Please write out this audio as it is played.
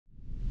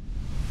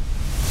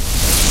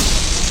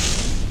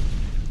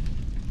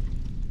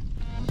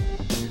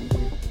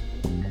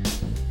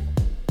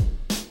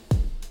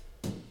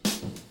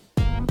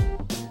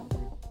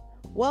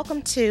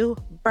Welcome to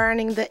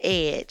Burning the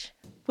Edge.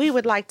 We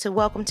would like to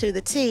welcome to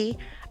the T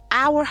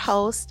our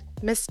host,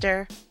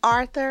 Mr.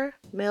 Arthur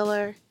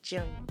Miller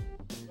Jr.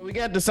 We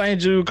got the St.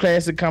 Jude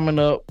Classic coming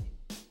up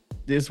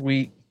this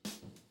week.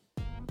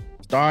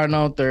 Starting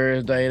on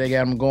Thursday. They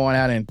got them going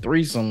out in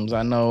threesomes.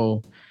 I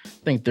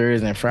think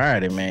Thursday and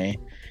Friday, man.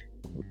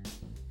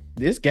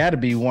 This got to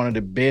be one of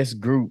the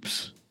best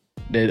groups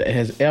that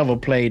has ever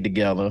played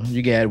together.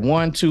 You got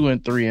 1, 2,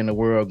 and 3 in the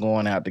world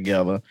going out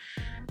together.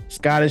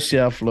 Scotty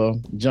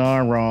Scheffler,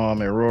 John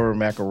Rahm, and Rory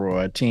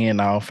McIlroy teeing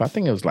off. I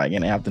think it was like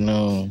in the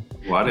afternoon.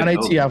 Well, they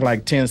tee off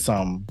like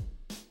 10-something.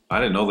 I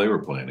didn't know they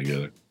were playing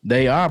together.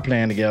 They are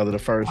playing together the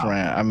first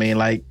round. I mean,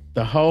 like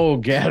the whole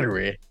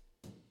gallery.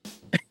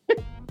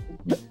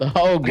 The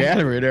whole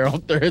gallery there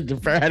on Thursday,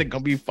 Friday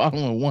gonna be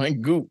following one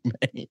group, man.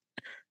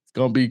 It's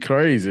gonna be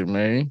crazy,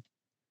 man.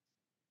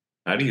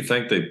 How do you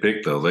think they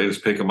pick those? They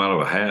just pick them out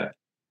of a hat?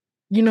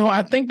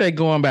 I think they're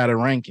going by the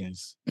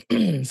rankings.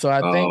 So I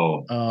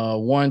think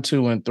 1,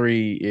 2, and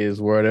 3 is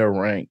where they're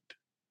ranked.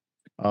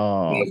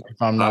 I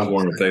was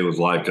wondering if they was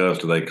like us.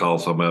 Do they call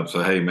somebody up and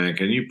say, "Hey, man,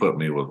 can you put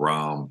me with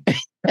Rahm?"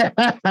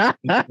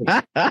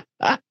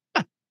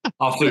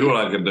 I'll see what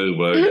I can do,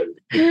 buddy.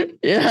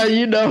 Yeah,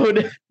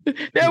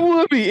 that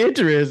would be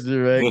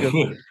interesting,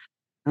 right?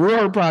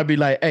 Roy would probably be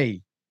like,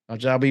 "Hey,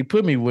 don't y'all be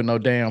putting me with no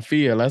damn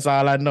Phil. That's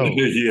all I know.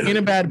 Yeah.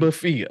 Anybody but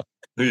Phil."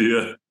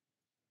 Yeah.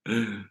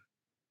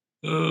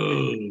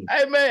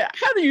 Hey, man,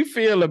 how do you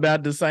feel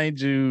about the St.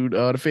 Jude, the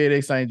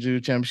FedEx St.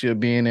 Jude Championship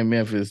being in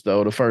Memphis,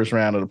 though, the first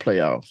round of the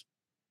playoffs?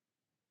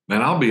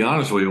 Man, I'll be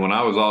honest with you. When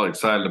I was all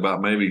excited about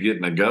maybe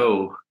getting a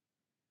go,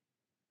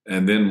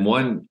 and then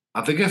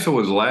I guess it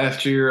was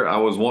last year, I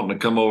was wanting to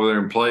come over there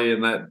and play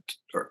in that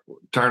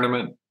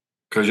tournament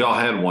because y'all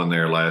had one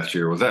there last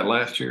year. Was that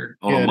last year?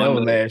 On a Monday? That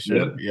was last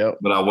year. Yep.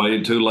 But I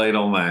waited too late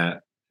on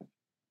that,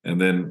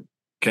 and then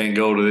can't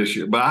go to this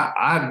year. But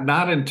I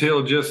not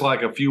until just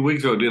like a few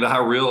weeks ago did I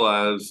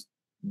realize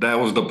that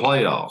was the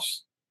playoffs.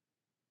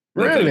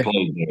 Really? They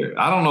played there.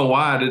 I don't know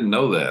why I didn't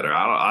know that, or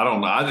I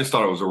don't know. I just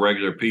thought it was a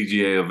regular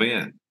PGA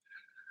event.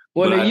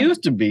 Well, it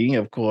used to be,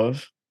 of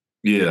course.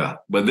 Yeah,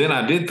 but then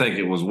I did think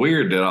it was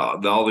weird that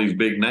all these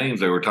big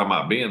names they were talking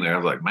about being there. I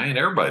was like, man,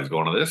 everybody's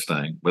going to this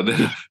thing. But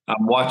then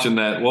I'm watching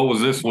that. What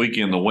was this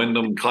weekend? The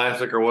Wyndham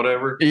Classic or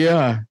whatever?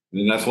 Yeah.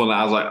 And that's when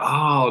I was like,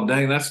 oh,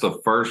 dang, that's the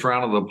first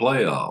round of the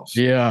playoffs.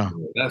 Yeah.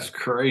 That's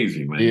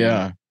crazy, man.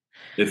 Yeah.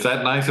 It's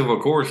that nice of a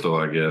course, though,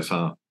 I guess,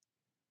 huh?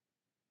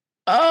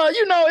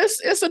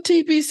 It's a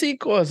TPC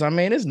course. I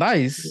mean, it's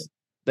nice. Yeah.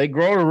 They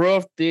grow the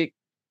rough thick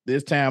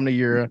this time of the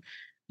year.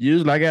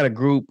 Usually, I got a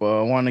group.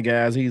 One of the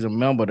guys, he's a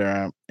member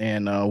there,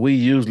 and we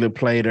usually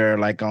play there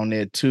like on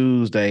that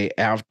Tuesday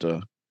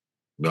after,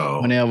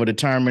 whenever the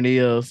tournament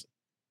is,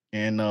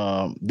 and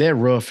that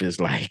rough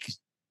is like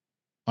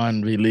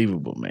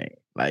unbelievable, man.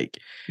 Like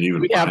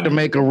we have to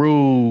make a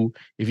rule: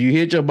 if you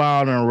hit your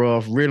ball in the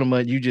rough, really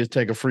much, you just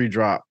take a free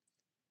drop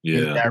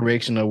in the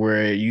direction of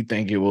where you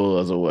think it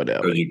was or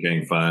whatever. Because you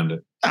can't find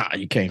it.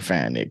 You can't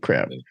find that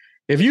crap. Yeah.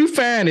 If you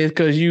find it,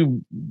 because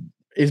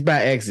it's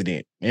by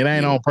accident. It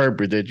ain't on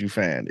purpose that you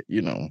find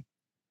it,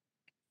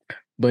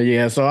 But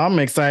yeah, so I'm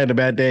excited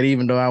about that,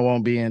 even though I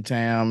won't be in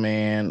town,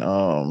 man.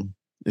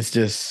 It's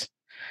just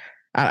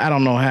I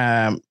don't know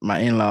how my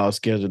in-laws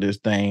scheduled this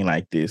thing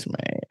like this,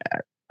 man.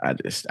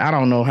 I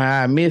don't know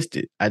how I missed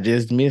it. I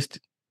just missed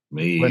it.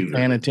 Me wasn't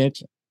paying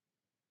attention.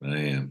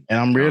 Man. And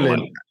I'm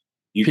really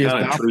pissed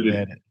off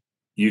at it.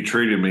 You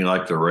treated me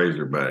like the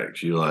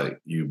Razorbacks.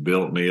 You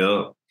built me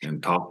up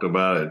and talked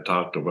about it,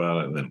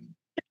 and then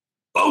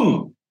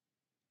boom!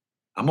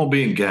 I'm gonna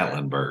be in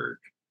Gatlinburg.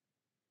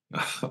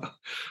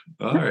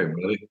 All right,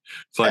 buddy.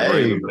 It's like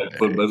Razorback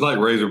football. It's like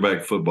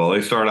Razorback football.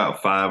 They start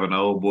out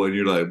 5-0, boy, and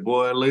you're like,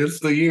 boy, it's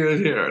the year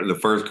here. The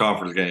first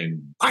conference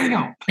game. I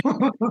know.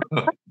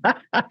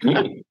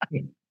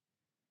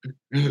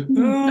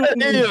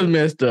 It is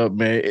messed up,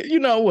 man. You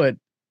know what?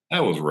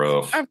 That was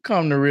rough. I've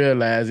come to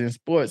realize in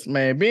sports,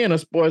 man, being a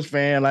sports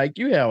fan, like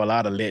you have a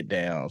lot of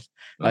letdowns.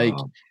 Like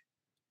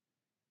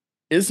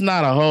it's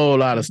not a whole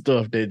lot of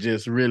stuff that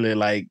just really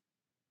like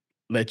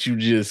let you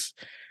just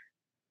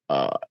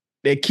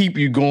they keep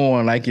you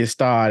going like you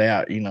start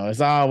out, It's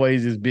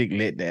always this big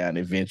letdown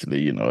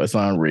eventually, It's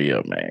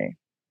unreal, man.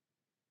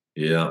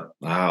 Yeah.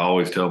 I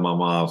always tell my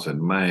mom, I said,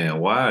 man,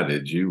 why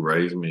did you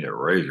raise me a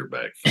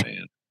Razorback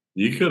fan?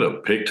 You could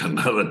have picked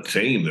another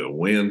team that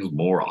wins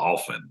more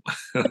often.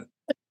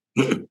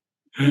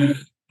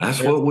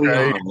 That's what we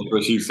are. That's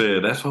what she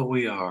said. That's what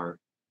we are.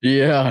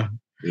 Yeah.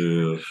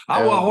 Yeah.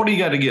 What do you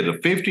got to get? A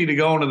 50 to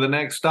go on to the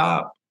next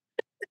stop?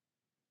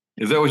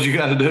 Is that what you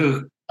got to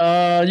do?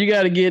 You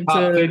got to get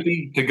to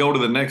 50 to go to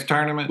the next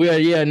tournament. Well,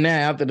 yeah,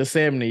 now after the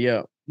 70,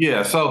 yeah.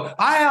 Yeah, so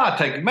I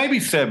take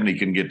maybe 70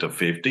 can get to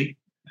 50,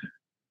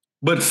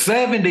 but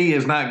 70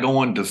 is not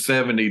going to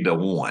 70 to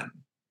 1.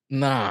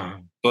 Nah.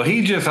 So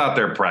he's just out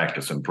there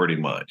practicing pretty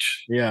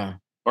much. Yeah.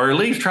 Or at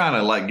least trying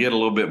to like get a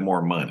little bit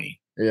more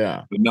money.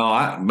 Yeah. But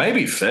no,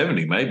 maybe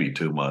 70 may be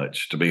too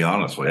much, to be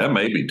honest with you. That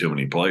may be too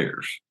many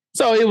players.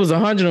 So it was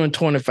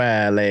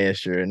 125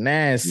 last year,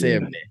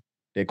 970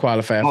 that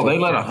qualified Oh, for they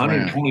the let first round.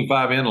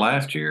 125 in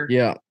last year?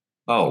 Yeah.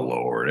 Oh,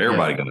 Lord.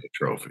 Everybody got a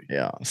trophy.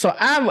 Yeah. So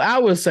I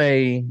would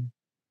say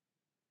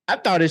I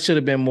thought it should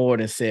have been more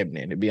than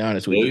 70, to be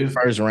honest with you,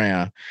 first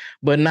round,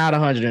 but not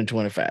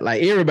 125.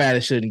 Like everybody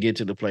shouldn't get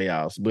to the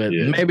playoffs, but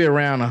maybe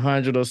around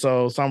 100 or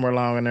so, somewhere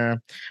along in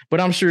there. But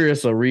I'm sure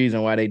it's a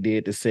reason why they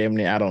did the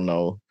 70. I don't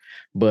know.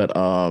 But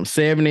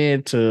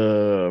 70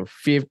 to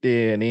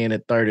 50 and then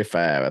at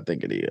 35, I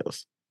think it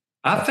is.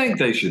 I think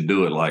they should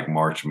do it like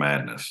March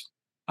Madness.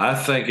 I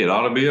think it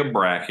ought to be a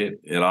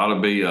bracket. It ought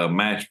to be a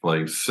match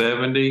play.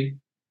 70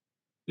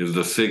 is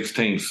the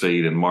 16th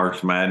seed in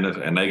March Madness,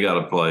 and they got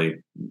to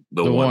play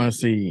the one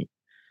seed.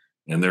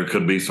 And there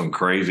could be some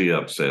crazy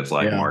upsets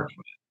like March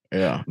Madness.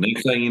 Yeah.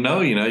 Next thing you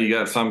know, you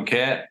got some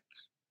cat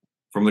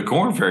from the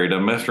Corn Ferry that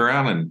messed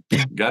around and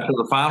got to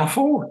the Final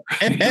Four.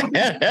 I'd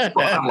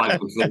like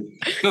to see.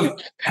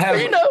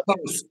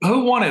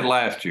 Who won it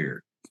last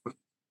year?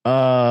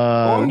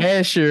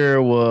 Last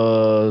year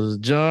was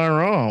John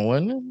Rahm,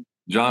 wasn't it?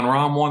 John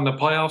Rahm won the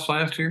playoffs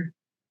last year?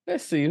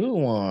 Let's see who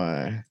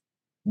won.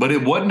 But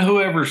it wasn't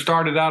whoever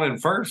started out in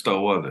first,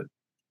 though, was it?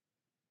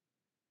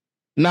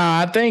 Nah,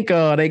 I think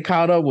they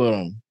caught up with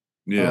him.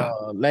 Yeah.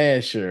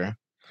 Last year.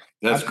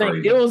 That's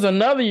crazy. It was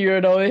another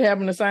year, though. It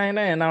happened the same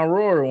day. Now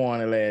Rory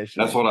won it last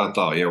year. That's what I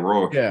thought. Yeah,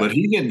 Rory. Yeah. But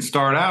he didn't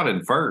start out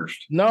in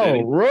first.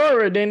 No,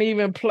 Rory didn't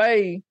even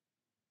play.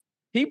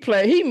 He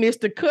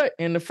missed the cut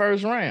in the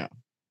first round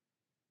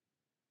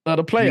of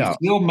the playoffs.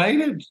 He still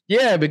made it?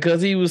 Yeah,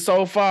 because he was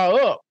so far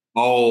up.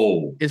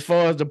 Oh. As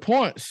far as the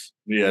points.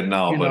 Yeah,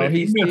 no, but if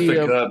you missed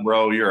the cut,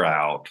 bro, you're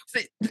out.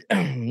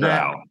 You're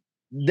out.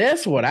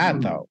 That's what I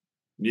thought.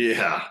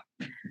 Yeah.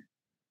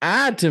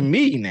 To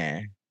me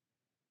now,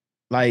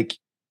 like,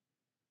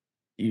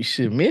 you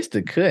should miss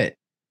the cut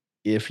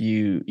if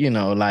you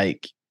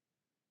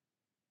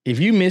if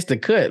you miss the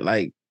cut,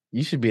 like,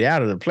 you should be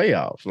out of the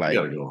playoffs. Like,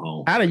 you gotta go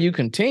home. How do you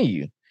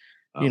continue?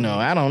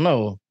 I don't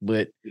know,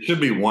 but it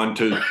should be 1,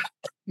 2.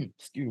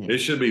 Excuse me. It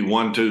should be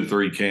 1, 2,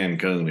 3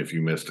 Cancun if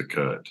you missed the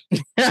cut.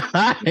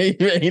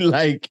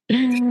 Like,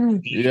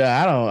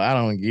 yeah, I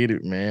don't get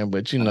it, man.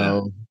 But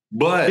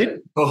But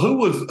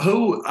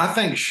who? I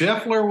think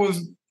Scheffler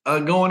was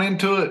going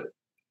into it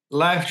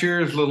last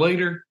year as the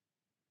leader.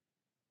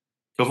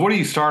 Because what do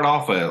you start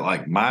off at,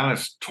 like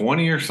minus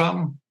 20 or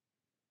something,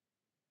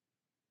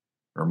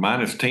 or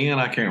minus 10?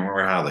 I can't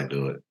remember how they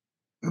do it.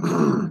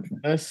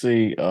 Let's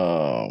see.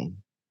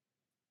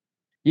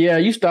 Yeah,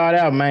 you start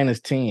out minus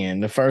 10.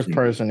 The first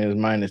person is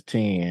minus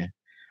 10,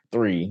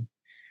 3.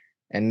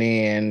 And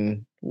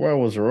then where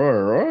was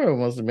Rory? Rory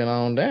must have been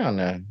on down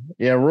there.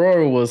 Yeah,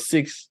 Rory was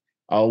 6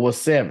 or was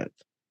 7th.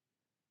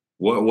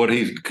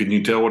 Can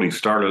you tell what he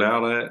started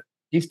out at?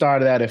 He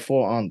started out at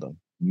 4 under.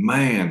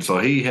 Man, so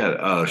he had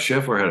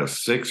Scheffler had a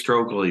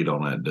 6-stroke lead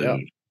on that dude. Yep.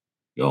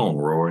 Go on,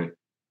 Rory.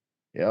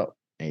 Yep.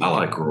 I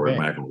like Rory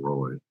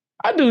McIlroy.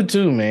 I do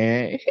too,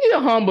 man. He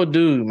a humble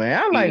dude,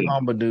 man. I like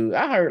humble dude.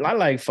 I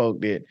like folk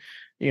that,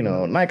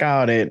 like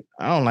all that.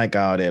 I don't like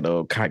all that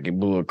old cocky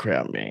bull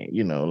crap, man.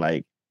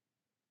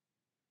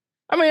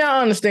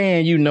 I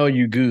understand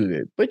you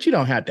good, but you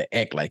don't have to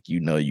act like you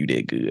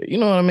that good. You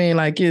know what I mean?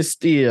 Like, it's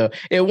still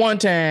at one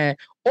time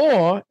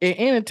or at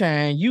any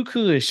time you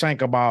could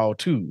shank a ball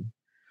too.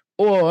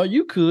 Or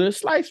you could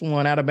slice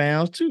one out of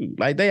bounds too.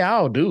 Like, they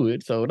all do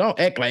it. So don't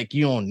act like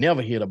you don't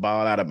never hit a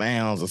ball out of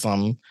bounds or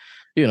something,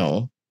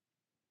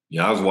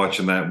 Yeah, I was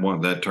watching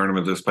that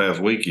tournament this past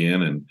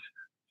weekend, and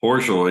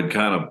Horschel had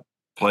kind of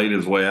played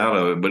his way out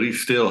of it, but he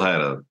still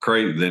had a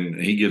crazy. Then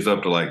he gets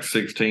up to like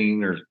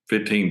 16 or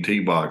 15 tee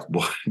box.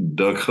 Boy,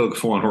 Doug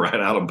hooks one right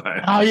out of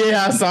bounds. Oh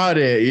yeah, I saw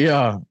that.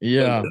 Yeah.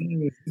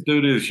 This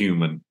dude is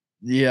human.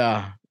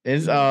 Yeah.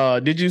 It's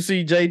did you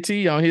see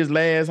JT on his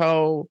last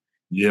hole?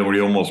 Yeah, where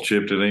he almost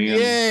chipped it in.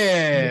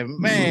 Yeah,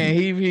 man,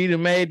 he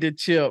made the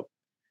chip.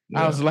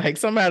 Yeah. I was like,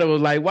 somebody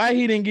was like, why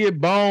he didn't get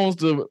Bones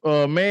to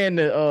man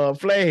the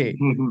flag?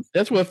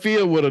 That's what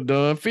Phil would have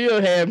done. Phil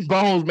had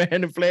Bones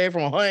man the flag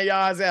from 100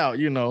 yards out,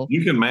 You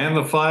can man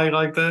the flag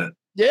like that?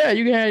 Yeah,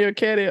 you can have your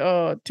caddy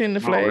tend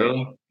the flag. Oh,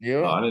 really? Yeah.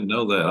 Oh, I didn't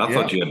know that. I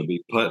thought you had to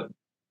be putting.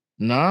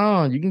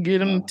 No, you can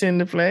get him to tend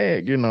the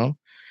flag,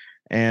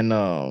 And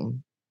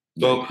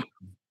so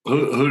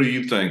who do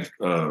you think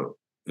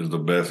is the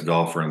best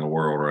golfer in the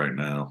world right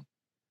now?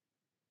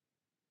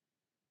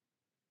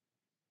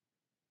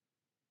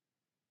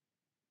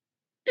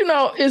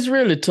 It's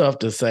really tough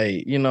to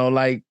say.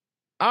 Like,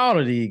 all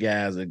of these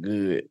guys are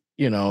good.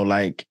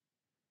 Like,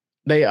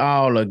 they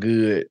all are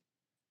good.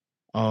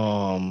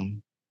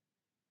 From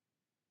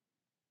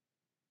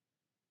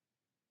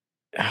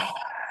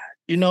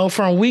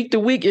week to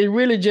week, it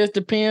really just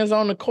depends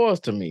on the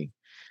course to me.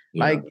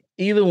 Yeah. Like,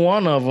 either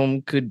one of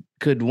them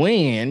could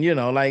win.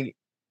 Like,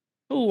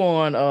 who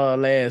won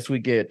last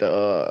week at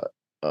the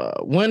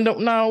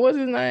Wyndham? No, what's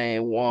his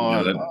name?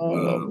 What's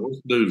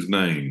the dude's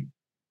name?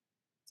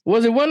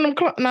 Was it Wyndham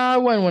Clark? No,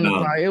 it wasn't Wyndham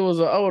Clark. It was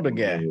an older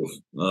guy.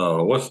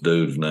 Oh, what's the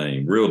dude's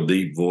name? Real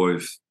deep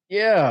voice.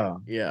 Yeah.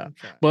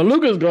 But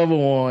Lucas Glover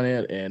won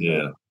it.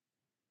 And,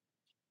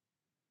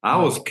 I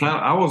was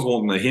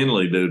wanting the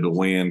Henley dude to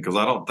win because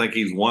I don't think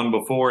he's won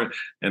before.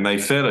 And they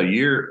said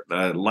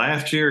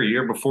last year, a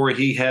year before,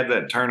 he had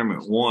that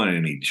tournament won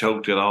and he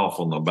choked it off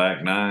on the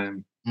back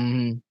nine.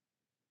 Mm-hmm.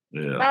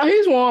 Yeah. Now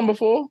he's won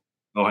before.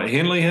 Oh,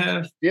 Henley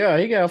has? Yeah,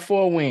 he got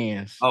 4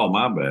 wins. Oh,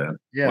 my bad.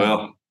 Yeah.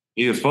 Well,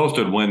 he was supposed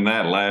to win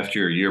that last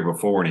year, a year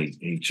before, and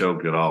he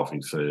choked it off,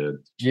 he said.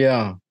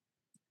 Yeah.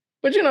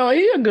 But, he's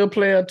a good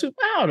player, too.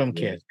 All them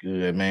cats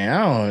good, man.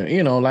 I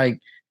don't,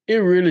 it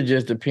really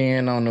just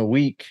depends on the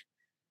week,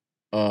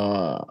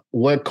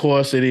 what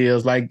course it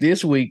is. Like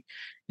this week,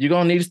 you're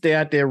going to need to stay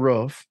out there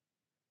rough.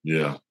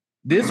 Yeah.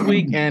 This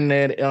week and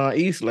that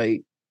East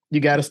Lake,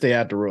 you got to stay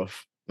out the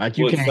rough. Like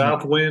you can't.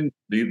 Southwind,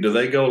 do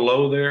they go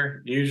low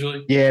there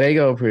usually? Yeah, they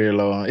go pretty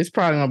low. It's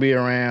probably going to be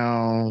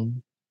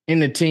around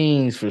in the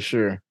teens for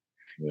sure.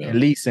 Yeah. At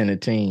least in the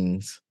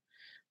teens.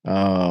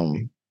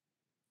 I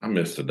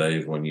miss the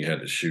days when you had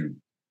to shoot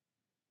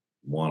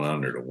 1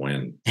 under to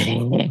win.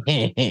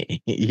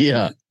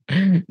 Yeah.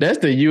 That's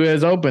the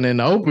U.S. Open. In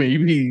the Open,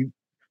 you be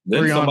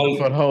 3 under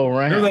for the whole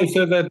round. Sure, they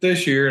said that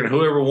this year, and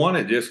whoever won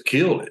it just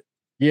killed it.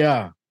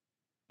 Yeah.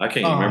 I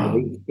can't remember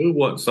who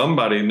won.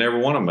 Somebody never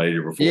won a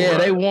major before. Yeah,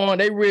 they won.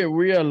 They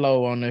real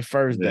low on their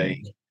first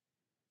day.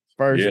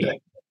 First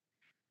day.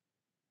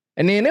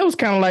 And then it was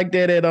kind of like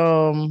that at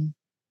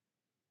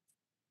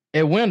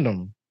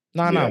Wyndham.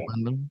 Not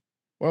Wyndham.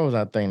 What was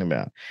I thinking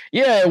about?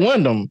 Yeah, at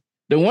Wyndham.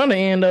 The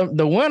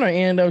winner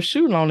end up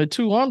shooting only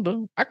 2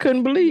 under. I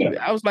couldn't believe it.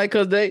 I was like,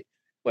 because they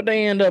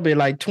end up at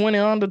like 20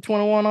 under,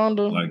 21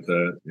 under. Like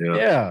that, yeah.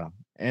 Yeah.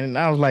 And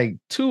I was like,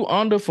 2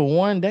 under for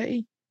one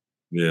day?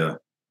 Yeah.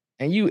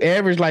 And you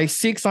average like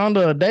 6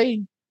 under a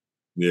day?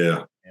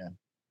 Yeah. Yeah.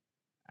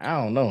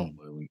 I don't know.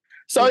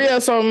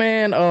 So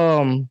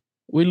man,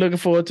 we're looking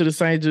forward to the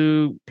St.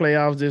 Jude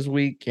playoffs this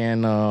week.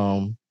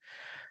 And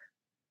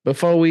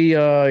before we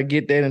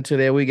get into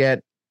that, we got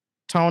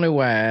Tony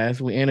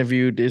Wise. We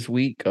interviewed this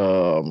week.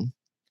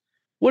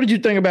 What did you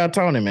think about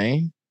Tony,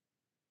 man?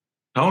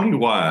 Tony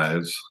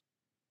Wise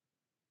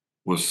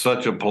was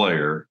such a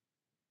player.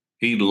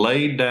 He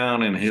laid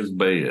down in his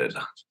bed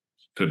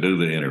to do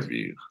the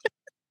interview.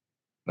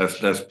 That's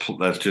just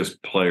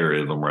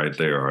playerism right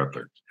there,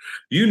 Arthur.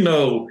 You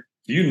know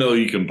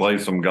you can play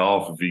some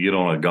golf if you get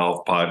on a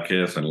golf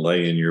podcast and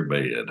lay in your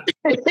bed.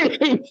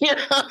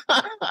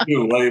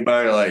 You lay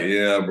back like,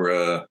 yeah,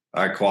 bruh,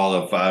 I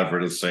qualified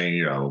for the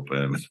Senior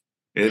Open.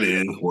 It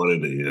is what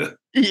it is.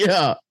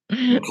 Yeah.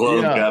 The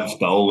club got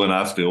stolen.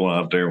 I still went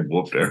out there and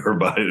whooped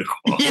everybody to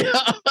qualify. Yeah.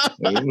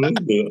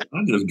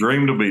 I just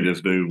dreamed to be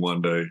this dude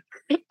one day.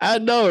 I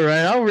know,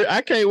 right?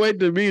 I can't wait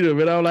to meet him.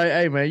 And I'm like,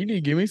 hey, man, you need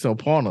to give me some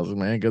pointers,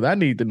 man, because I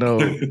need to know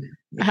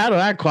how do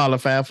I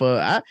qualify for.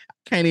 I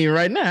can't even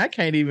right now. I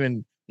can't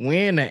even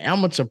win the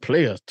amateur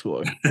players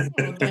tour.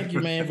 Well, thank you,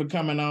 man, for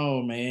coming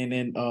on, man,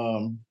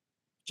 and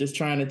just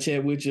trying to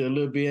chat with you a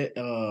little bit.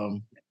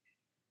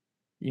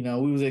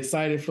 We was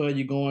excited for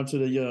you going to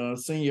the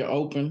Senior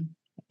Open.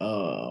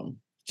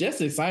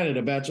 Just excited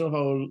about your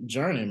whole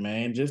journey,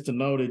 man. Just to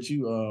know that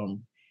you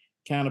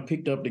kind of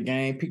picked up the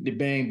game, picked the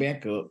bang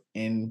back up,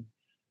 and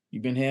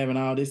you've been having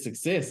all this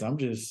success. I'm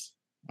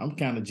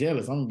kind of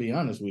jealous. I'm gonna be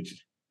honest with you.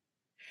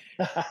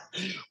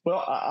 Well,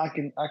 I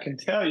can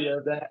tell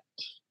you that,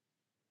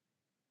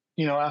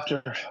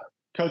 after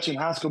coaching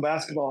high school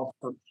basketball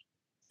for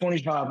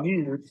 25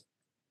 years,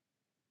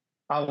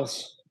 I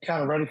was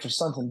kind of ready for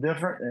something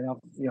different. And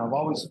I've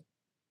always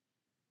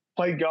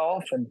played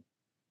golf and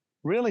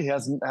really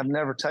I've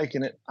never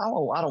taken it. I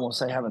don't want to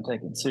say I haven't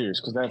taken it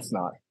serious, because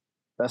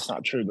that's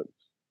not true, but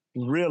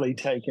really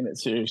taking it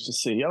serious to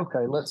see,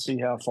 okay, let's see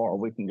how far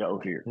we can go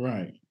here.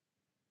 Right.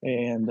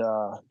 And,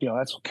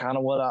 that's kind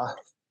of what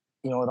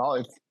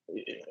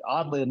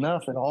oddly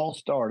enough, it all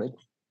started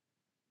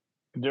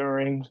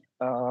during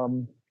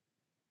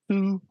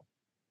 2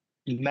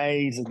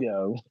 Mays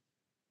ago.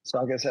 So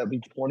I guess that'd be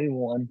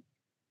 21.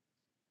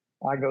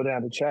 I go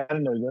down to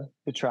Chattanooga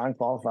to try and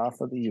qualify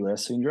for the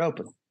U.S. Senior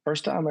Open.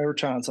 First time ever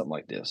trying something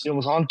like this. It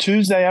was on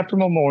Tuesday after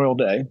Memorial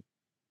Day.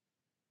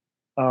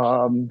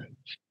 So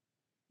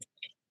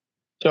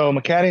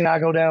McCaddy and I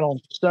go down on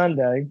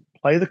Sunday,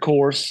 play the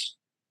course.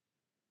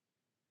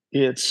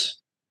 It's,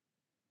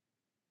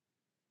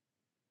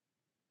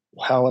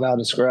 how would I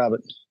describe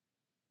it?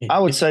 I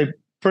would say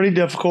pretty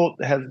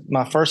difficult. Had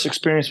my first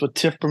experience with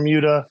Tiff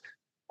Bermuda.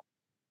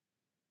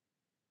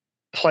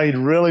 Played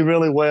really,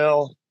 really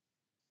well.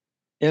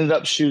 Ended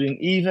up shooting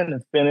even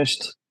and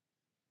finished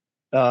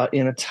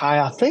in a tie,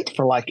 I think,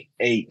 for like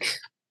 8.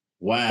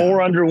 Wow.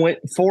 4 under went,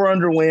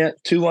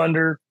 2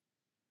 under,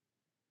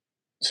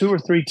 2 or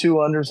 3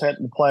 2-unders had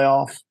in the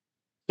playoff.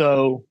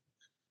 So,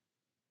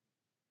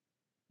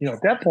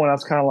 at that point I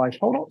was kind of like,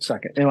 hold on a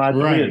second. We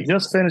had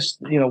just finished,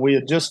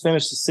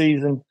 the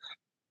season.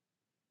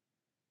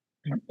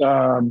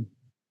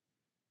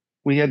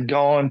 We had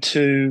gone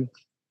to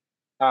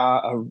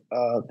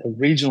the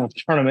regional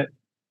tournament,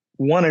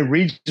 won a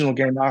regional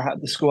game.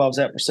 The school I was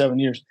at for 7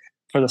 years,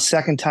 for the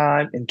second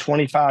time in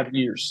 25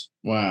 years.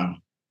 Wow.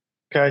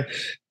 Okay.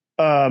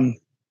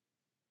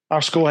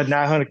 Our school had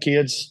 900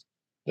 kids.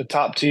 the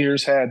top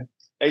tiers had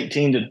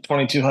 18 to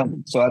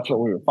 2,200. So that's what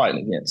we were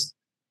fighting against.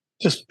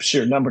 Just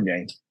sheer number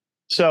games.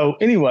 So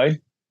anyway,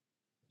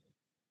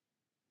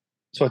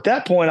 so at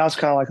that point, I was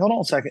kind of like, hold on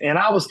a second. And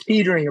I was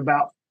teetering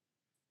about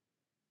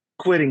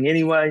quitting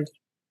anyway.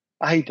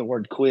 I hate the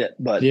word quit,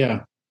 but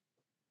Yeah.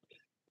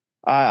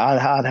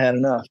 I'd had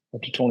enough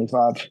after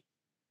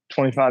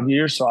 25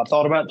 years. So I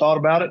thought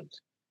about it.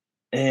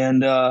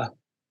 And,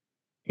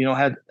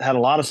 had a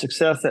lot of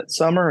success that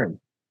summer and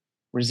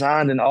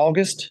resigned in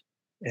August.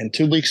 And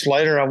 2 weeks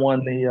later, I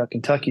won the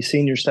Kentucky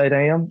Senior State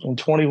Am in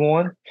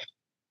 21.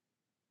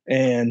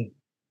 And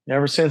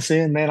ever since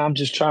then, man, I'm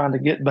just trying to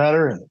get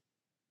better. And,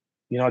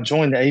 I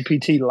joined the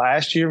APT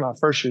last year, my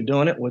first year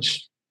doing it,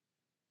 which,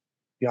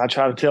 I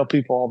try to tell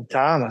people all the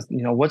time,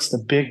 what's the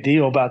big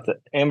deal about the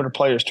amateur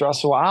players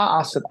trust? So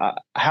I said,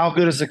 how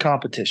good is the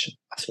competition?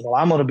 I said, well,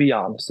 I'm going to be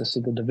honest. This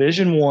is the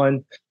Division I.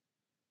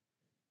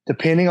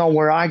 Depending on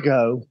where I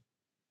go,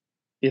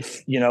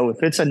 if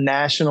it's a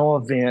national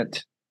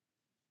event,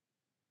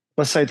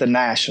 let's say the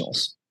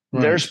Nationals,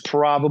 Right. there's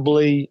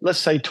probably, let's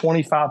say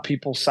 25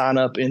 people sign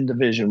up in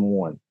Division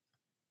I.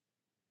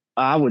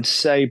 I would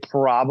say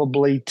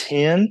probably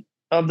 10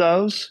 of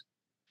those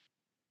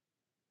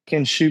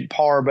can shoot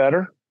par or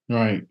better.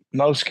 Right.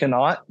 Most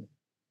cannot,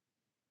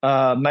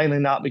 mainly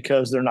not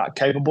because they're not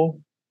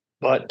capable,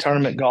 but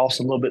tournament golf's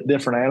a little bit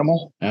different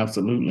animal.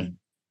 Absolutely.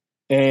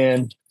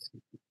 And,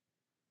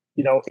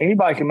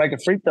 anybody can make a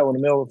free throw in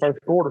the middle of the first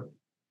quarter.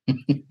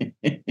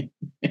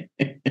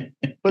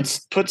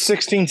 Put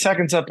 16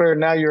 seconds up there, and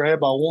now you're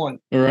ahead by one.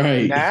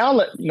 Right. Now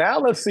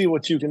let's see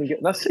what you can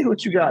get. Let's see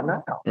what you got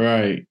now.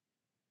 Right.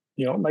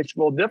 It makes a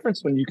little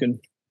difference when you can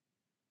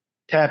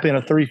tap in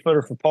a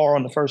 3-footer for par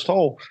on the first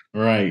hole.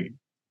 Right.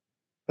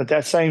 But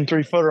that same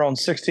 3-footer on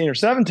 16 or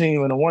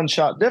 17 with a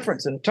one-shot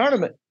difference in a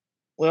tournament,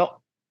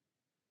 well,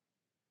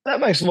 that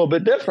makes a little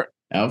bit different.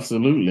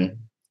 Absolutely.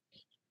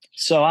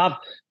 So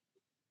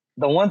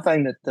the one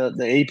thing that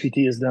the APT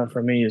has done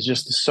for me is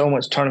just so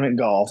much tournament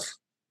golf.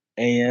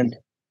 And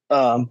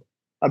I've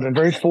been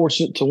very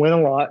fortunate to win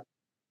a lot.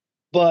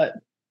 But,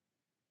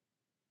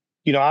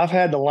 I've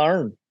had to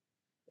learn.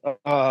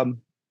 For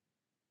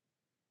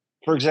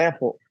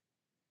example,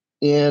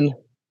 in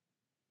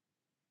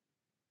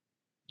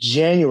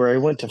January, I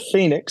went to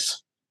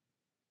Phoenix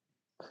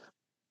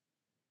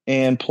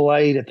and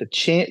played at the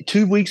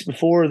 2 weeks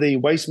before the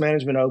Waste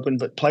Management Open,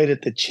 but played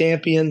at the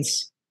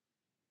Champions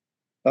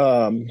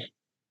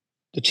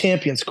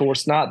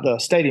course, not the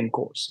stadium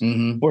course,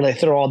 where they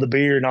throw all the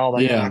beer and all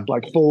that, act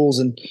like fools,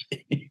 and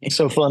it's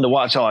so fun to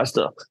watch all that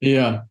stuff.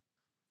 Yeah.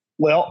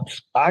 Well,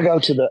 I go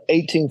to the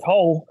 18th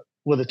hole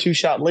with a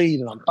 2-shot lead,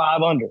 and I'm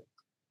 5 under.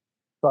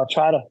 So I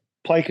try to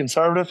play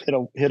conservative,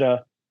 hit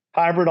a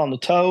hybrid on the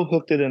toe,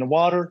 hooked it in the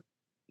water,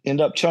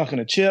 end up chunking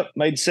a chip,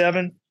 made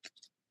 7,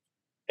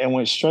 and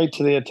went straight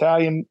to the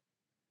Italian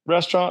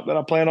restaurant that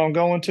I planned on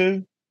going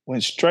to.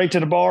 Went straight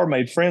to the bar,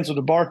 made friends with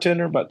the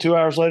bartender. About 2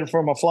 hours later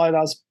before my flight, I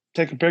was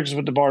taking pictures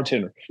with the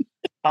bartender.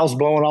 I was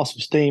blowing off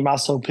some steam. I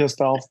was so pissed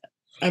off.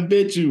 I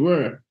bet you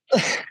were.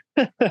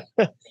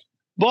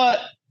 But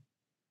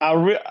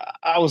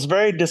I was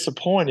very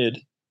disappointed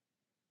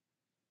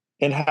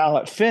in how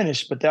it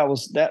finished, but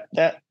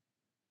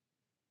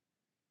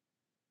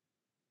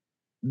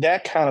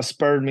that kind of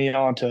spurred me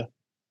on to,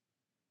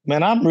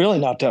 man, I'm really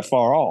not that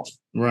far off.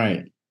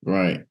 Right.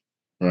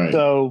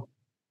 So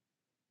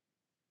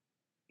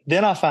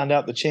then I found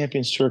out the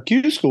Champions Tour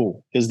Q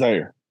School is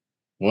there.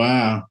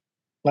 Wow.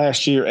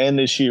 Last year and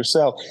this year.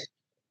 So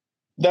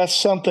that's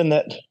something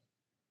that,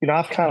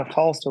 I've kind of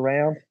tossed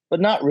around, but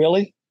not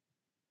really,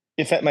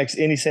 if that makes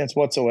any sense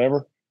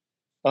whatsoever.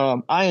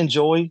 I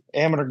enjoy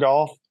amateur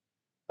golf.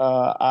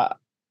 I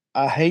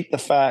hate the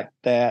fact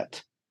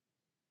that,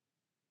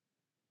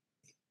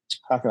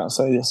 how can I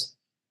say this?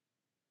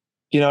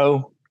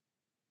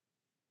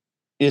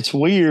 It's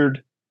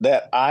weird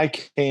that I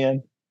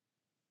can,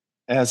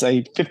 as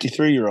a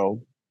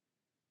 53-year-old,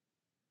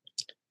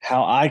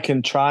 how I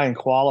can try and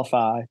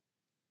qualify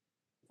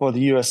for the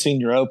U.S.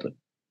 Senior Open,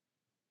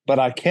 but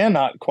I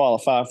cannot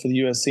qualify for the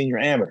U.S. Senior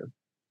Amateur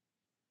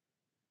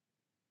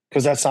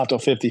because that's not till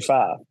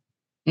 55.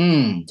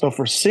 So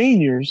for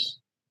seniors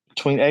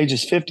between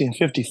ages 50 and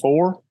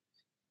 54,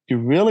 you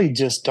really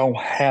just don't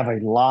have a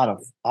lot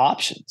of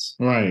options,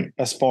 right?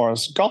 As far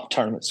as golf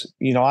tournaments,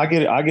 I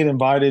get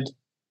invited,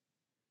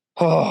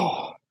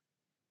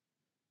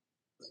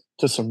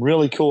 to some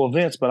really cool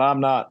events, but I'm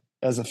not,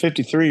 as a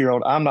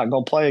 53-year-old, I'm not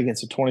going to play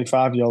against a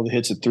 25-year-old that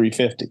hits at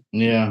 350.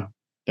 Yeah,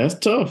 that's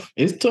tough.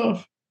 It's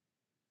tough.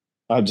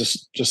 I'm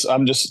just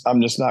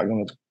not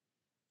going to.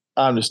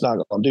 I'm just not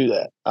going to do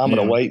that. I'm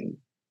going to wait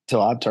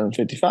until I turn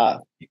 55.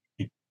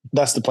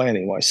 That's the plan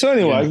anyway. So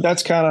anyway,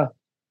 that's kind of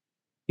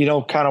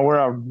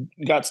where I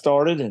got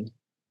started, and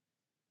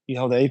the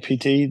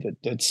APT.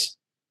 That's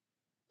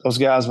those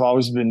guys have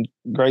always been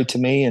great to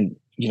me, and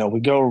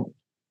we go.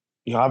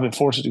 I've been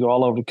fortunate to go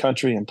all over the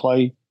country and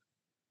play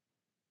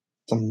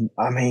some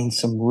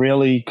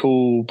really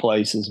cool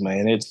places,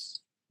 man.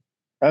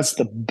 That's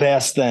the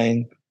best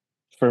thing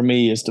for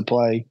me, is to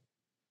play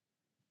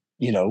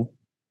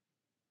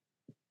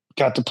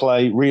got to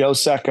play Rio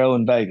Seco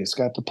in Vegas,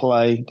 got to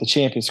play the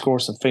Champions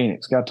Course in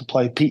Phoenix, got to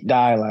play Pete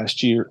Dye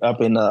last year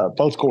up in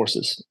both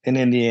courses in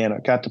Indiana,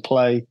 got to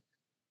play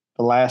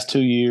the last 2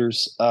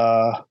 years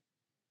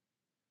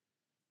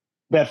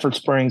Bedford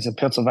Springs in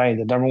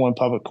Pennsylvania, the #1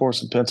 public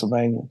course in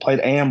Pennsylvania. Played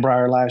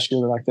Ambrier last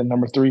year, like the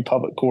 #3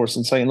 public course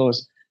in St.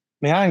 Louis.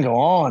 Man, I can go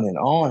on and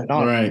on and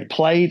on. Right.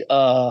 Played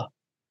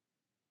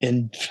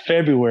in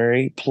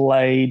February,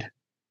 played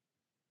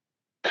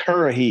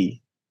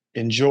Currahee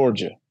in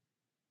Georgia.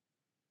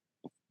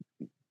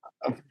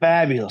 A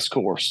fabulous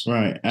course.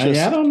 Right.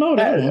 I don't know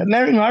that one.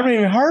 I haven't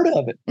even heard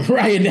of it.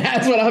 Right.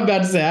 That's what I'm about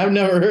to say. I've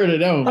never heard of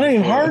that one. I haven't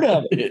even heard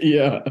of it.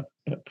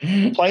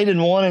 Yeah. Played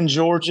in one in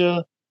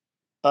Georgia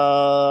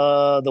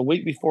the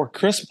week before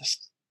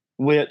Christmas,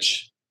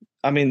 which,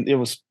 I mean, it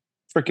was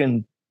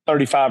freaking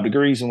 35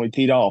 degrees when we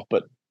teed off,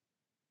 but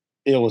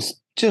it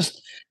was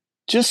just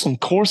some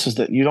courses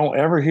that you don't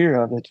ever hear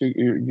of that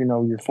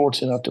you're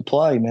fortunate enough to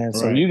play, man.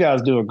 So you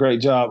guys do a great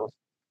job of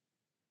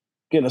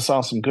getting us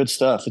on some good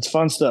stuff. It's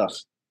fun stuff.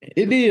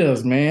 It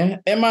is,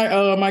 man. And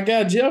my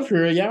guy Jeff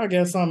here, y'all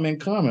got something in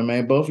common,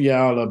 man. Both of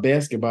y'all are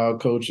basketball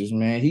coaches,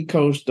 man. He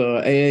coached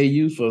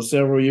AAU for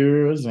several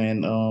years,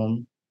 and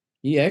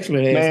he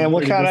actually has. Man,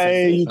 what kind of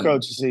AAU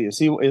coach is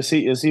he?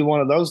 Is he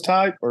one of those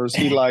type, or is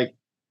he like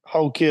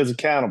hold kids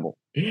accountable?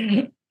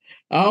 I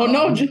don't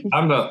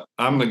know.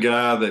 I'm the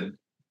guy that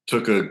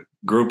took a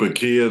group of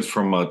kids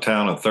from a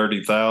town of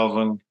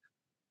 30,000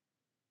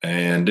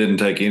 and didn't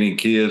take any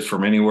kids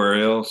from anywhere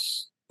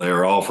else. They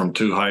were all from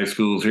 2 high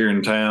schools here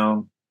in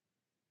town.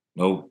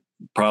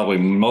 Probably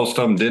most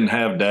of them didn't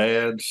have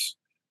dads.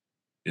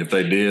 If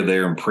they did, they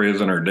were in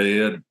prison or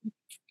dead.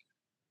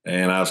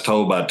 And I was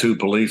told by 2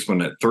 policemen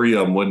that 3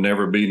 of them would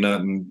never be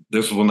nothing.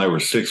 This was when they were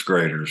 6th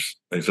graders.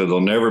 They said,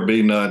 they'll never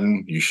be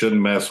nothing. You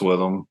shouldn't mess with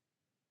them.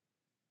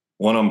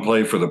 One of them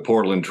played for the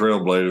Portland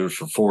Trailblazers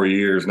for 4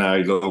 years. Now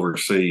he's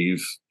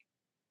overseas.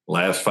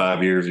 Last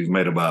 5 years, he's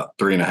made about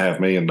 $3.5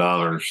 million.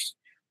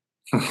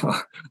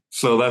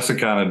 So that's the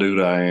kind of dude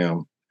I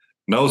am.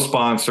 No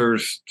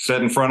sponsors,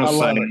 sit in front of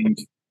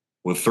signs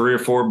with 3 or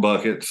 4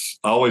 buckets.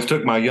 I always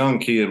took my young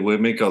kid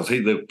with me because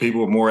the people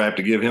were more apt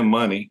to give him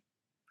money.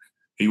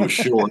 He was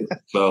short.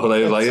 So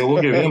they was like, yeah,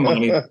 we'll give him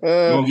money.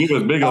 We'll give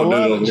us big old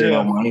dude over here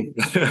no money.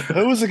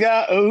 Who's the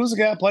guy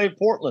who played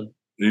Portland?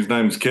 His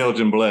name's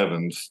Kelvin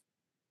Blevins.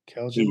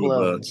 He's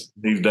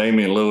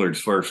Damian Lillard's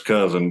first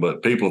cousin,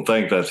 but people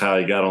think that's how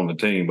he got on the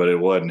team, but it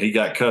wasn't. He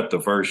got cut the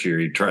first year.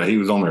 He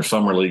was on their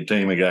summer league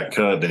team. He got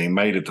cut. Then he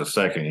made it the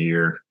second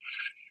year.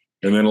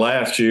 And then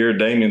last year,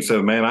 Damian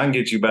said, man, I can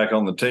get you back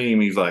on the team.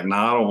 He's like, no,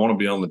 I don't want to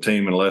be on the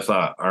team unless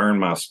I earn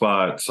my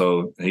spot.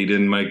 So he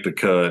didn't make the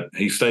cut.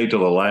 He stayed till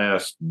the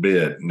last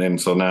bit. And then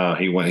so now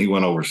he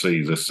went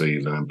overseas this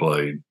season and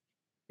played.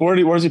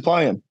 Where's he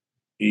playing?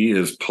 He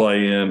is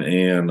playing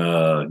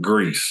in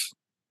Greece.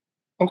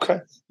 Okay.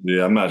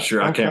 Yeah, I'm not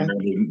sure. Okay. I can't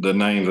remember the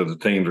names of the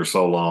teams are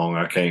so long.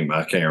 I can't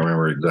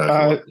remember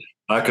exactly.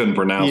 I couldn't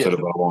pronounce it if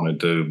I wanted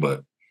to,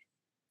 but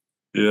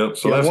yeah.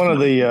 So that's one of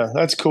the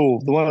that's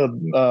cool. One of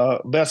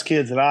the best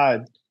kids that I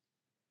had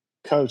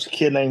coached, a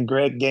kid named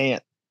Greg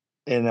Gant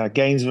in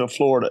Gainesville,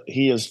 Florida.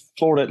 He is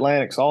Florida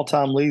Atlantic's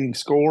all-time leading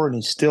scorer, and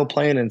he's still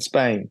playing in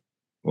Spain.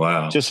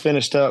 Wow. Just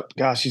finished up.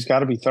 Gosh, he's got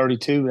to be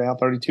 32 now,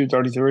 32,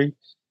 33.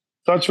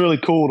 So it's really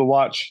cool to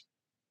watch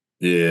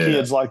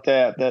kids like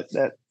that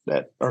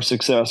are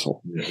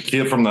successful. Yeah. A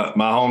kid from my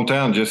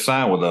hometown just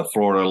signed with the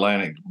Florida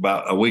Atlantic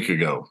about a week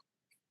ago.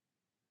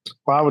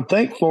 Well, I would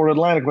think Florida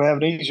Atlantic would have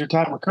an easier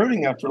time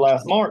recruiting after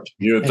last March.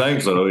 You would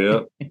think so,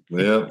 yeah.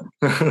 Yeah.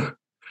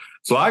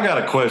 So I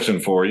got a question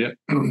for you.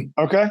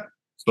 Okay.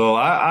 So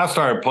I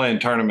started playing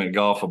tournament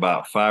golf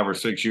about 5 or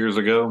 6 years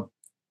ago,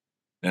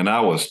 and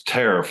I was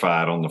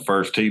terrified on the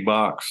first tee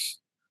box.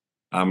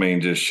 I mean,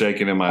 just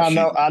shaking in my shoes.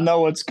 I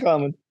know what's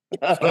coming.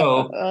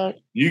 So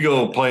you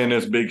go play in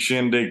this big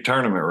shindig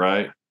tournament,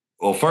 right?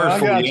 Well, first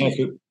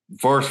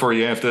before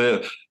you answer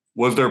that,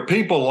 was there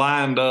people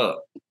lined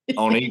up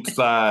on each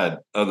side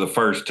of the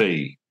first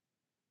tee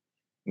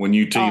when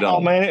you teed off?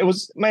 Oh man, it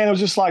was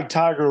just like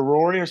Tiger or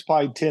Rory. There's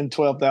probably 10,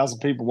 12,000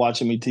 people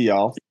watching me tee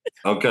off.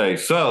 Okay,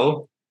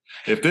 so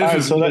if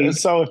this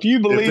is so if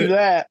you believe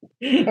that,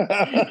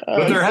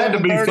 but there had to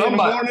be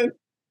somebody.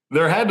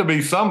 There had to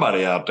be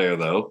somebody out there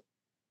though.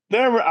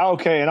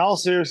 In all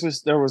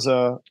seriousness, there was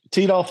a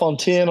teed off on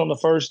 10 on the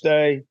first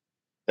day.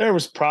 There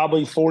was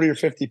probably 40 or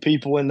 50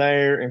 people in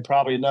there, and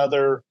probably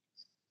another,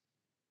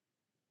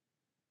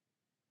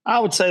 I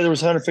would say there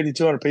was 150,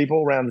 200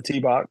 people around the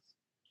tee box.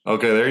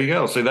 Okay, there you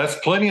go. See, that's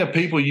plenty of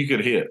people you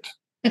could hit.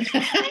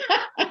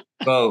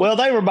 So, well,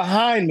 they were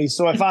behind me,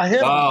 so if I hit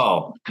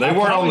them, they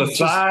weren't on the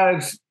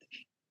sides.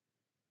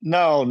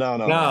 No.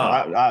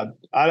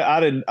 I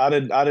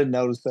didn't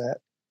notice that.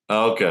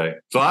 Okay.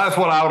 So that's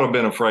what I would have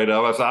been afraid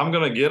of. I said, I'm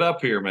going to get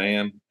up here,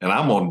 man, and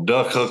I'm going to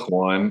duck hook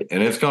one,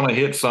 and it's going to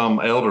hit some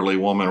elderly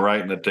woman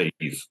right in the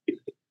teeth.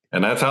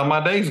 And that's how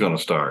my day's going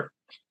to start.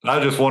 I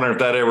was just wondering if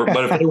that ever,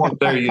 but if they weren't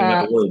there, you didn't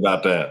have to worry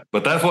about that.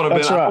 But that's what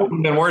I've been. Right. I've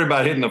been worried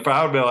about hitting the fire.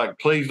 I would be like,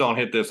 please don't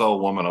hit this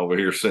old woman over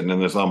here sitting in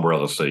this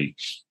umbrella seat.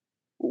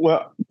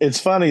 Well, it's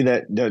funny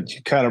that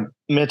you kind of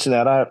mentioned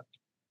that.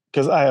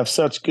 Because I have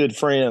such good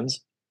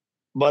friends.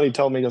 Buddy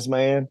told me, he goes,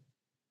 man,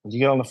 when you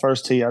get on the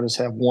first tee, I just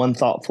have one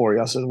thought for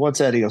you. I said, what's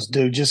that? He goes,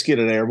 dude, just get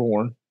it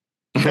airborne.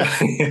 I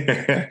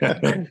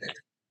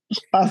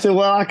said,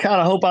 well, I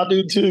kind of hope I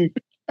do too.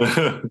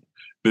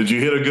 Did you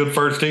hit a good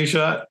first tee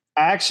shot?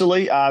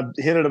 Actually, I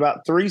hit it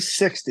about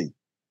 360.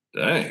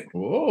 Dang.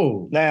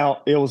 Whoa.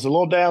 Now, it was a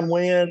little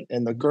downwind,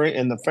 and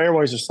the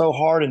fairways are so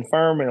hard and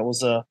firm, and it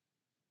was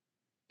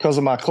because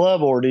of my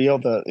club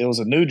ordeal, it was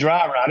a new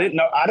driver. I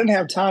didn't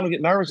have time to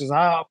get nervous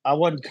because I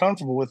wasn't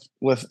comfortable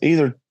with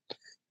either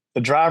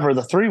the driver or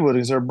the 3-wood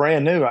because they're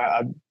brand new.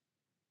 I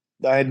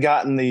had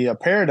gotten the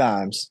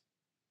Paradigms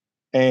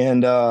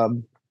and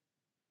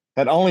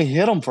had only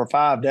hit them for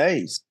 5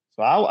 days.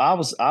 So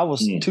I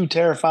was too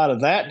terrified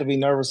of that to be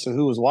nervous to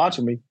who was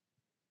watching me.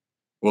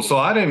 Well, so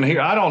I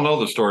don't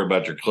know the story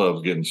about your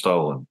clubs getting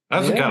stolen.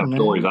 That's the kind of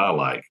stories I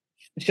like.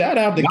 Shout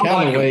out to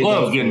Callaway. Callaway.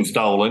 Gloves getting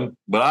stolen,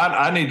 but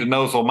I need to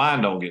know so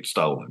mine don't get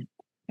stolen.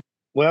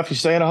 Well, if you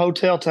stay in a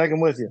hotel, take them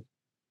with you.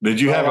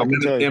 Did you have them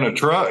in a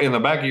truck, in the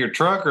back of your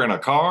truck, or in a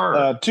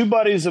car? 2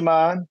 buddies of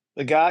mine,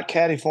 the guy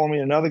caddy for me,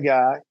 another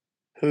guy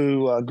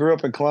who grew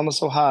up in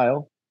Columbus,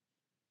 Ohio.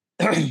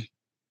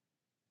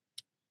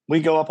 We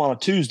go up on a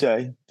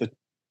Tuesday, the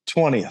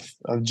 20th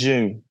of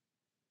June.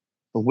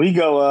 But we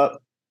go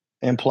up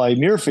and play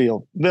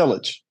Muirfield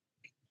Village.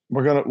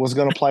 Was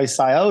gonna play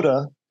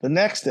Scioto the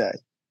next day.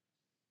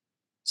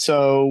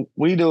 So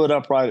we do it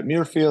upright at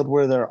Muirfield.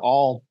 We're there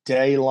all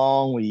day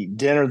long. We eat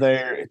dinner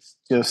there.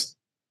 It's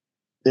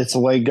the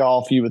way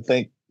golf you would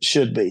think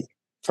should be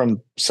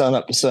from sun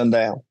up to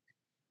sundown.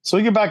 So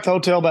we get back to the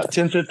hotel about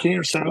 10:15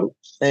 or so,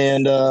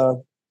 and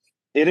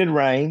it had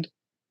rained.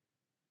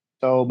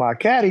 So my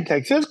caddy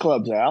takes his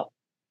clubs out,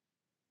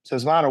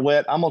 says mine are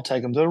wet. I'm going to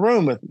take them to the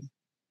room with me.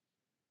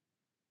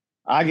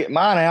 I get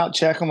mine out,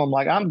 check them. I'm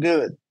like, I'm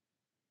good.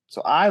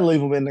 So I leave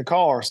them in the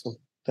car. So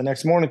the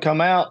next morning,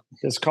 come out,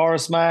 his car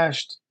is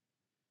smashed.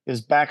 His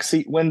back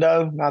seat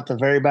window, not the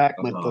very back,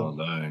 but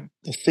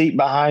the seat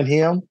behind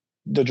him,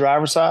 the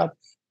driver's side,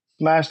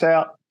 smashed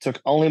out.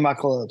 Took only my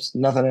clubs,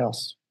 nothing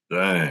else.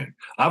 Dang.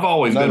 I've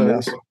always been.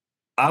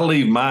 I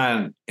leave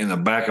mine in the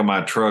back of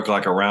my truck,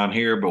 like around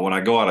here. But when I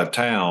go out of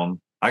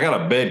town, I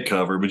got a bed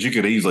cover, but you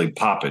could easily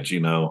pop it,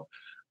 So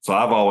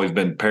I've always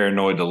been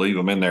paranoid to leave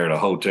them in there at a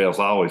hotel.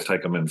 So I always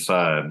take them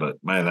inside. But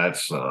man, that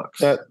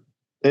sucks.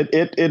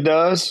 It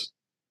does.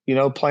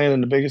 Playing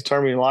in the biggest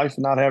tournament of your life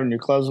and not having your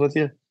clubs with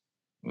you.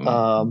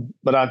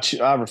 But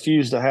I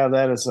refuse to have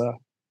that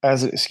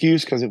as an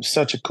excuse because it was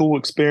such a cool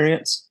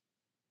experience.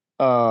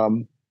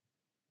 And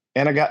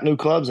I got new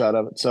clubs out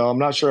of it. So I'm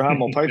not sure how I'm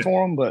going to pay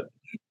for them, but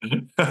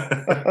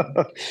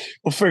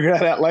we'll figure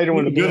that out later.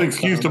 When the good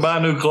excuse to buy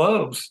new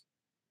clubs.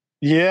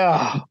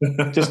 Yeah,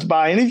 just to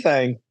buy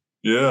anything.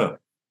 Yeah,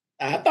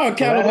 I thought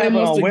Callaway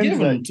must have given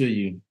them to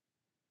you.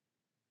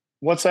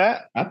 What's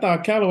that? I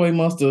thought Callaway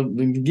must have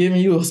been giving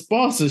you a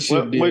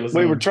sponsorship deal.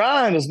 We were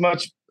trying as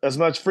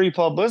much free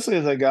publicity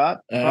as they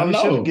got. Probably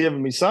should have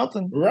given me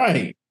something,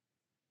 right?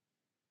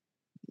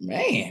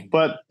 Man,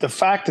 but the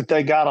fact that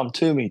they got them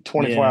to me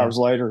 24 hours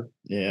later,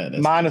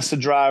 minus the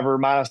driver,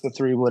 minus the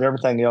 3-wood,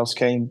 everything else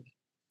came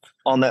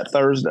on that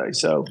Thursday.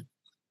 So,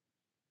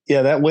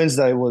 yeah, that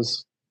Wednesday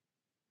was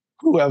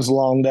that was a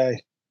long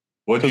day.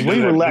 Because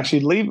we were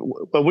actually leaving,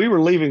 but we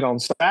were leaving on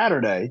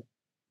Saturday.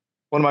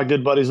 One of my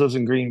good buddies lives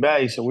in Green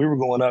Bay, so we were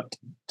going up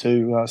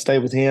to stay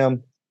with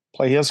him,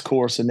 play his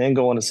course, and then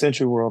going to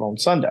Century World on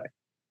Sunday.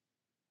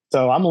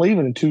 So I'm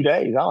leaving in 2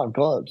 days. I'll have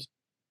clubs.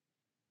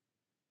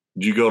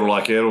 Did you go to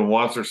like Edwin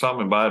Watts or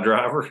something and buy a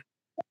driver?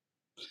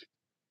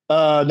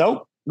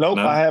 Nope. No?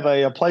 I have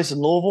a place in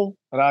Louisville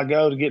that I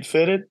go to get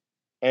fitted,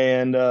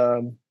 and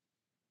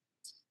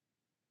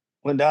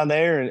went down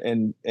there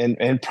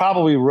and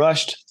probably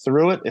rushed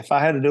through it. If I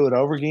had to do it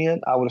over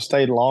again, I would have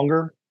stayed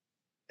longer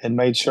and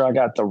made sure I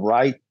got the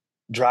right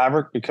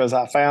driver, because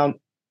I found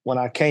when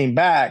I came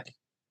back,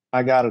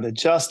 I got it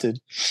adjusted,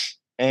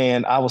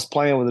 and I was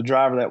playing with a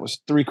driver that was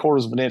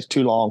 3/4 of an inch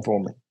too long for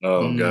me.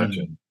 Oh,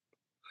 gotcha.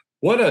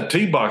 What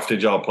tee box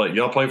did y'all play?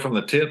 Y'all play from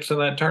the tips in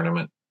that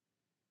tournament?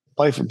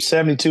 Play from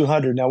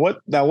 7,200.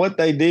 Now what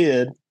they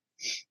did,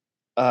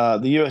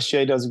 the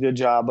USGA does a good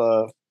job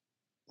of,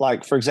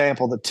 like, for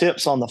example, the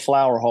tips on the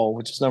flower hole,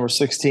 which is number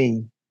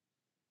 16,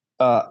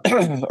 are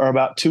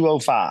about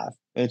 205.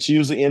 It's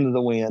usually into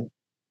the wind.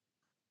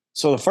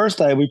 So the first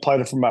day we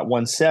played it from about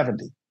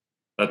 170.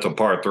 That's a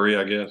par 3,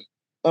 I guess.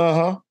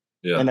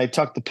 Yeah. And they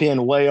tucked the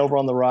pin way over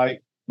on the right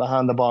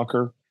behind the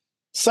bunker.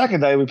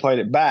 Second day we played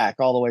it back,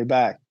 all the way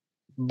back.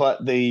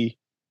 But the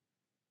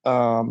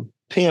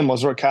pin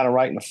was kind of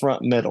right in the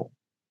front middle.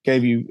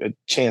 Gave you a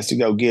chance to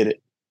go get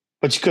it.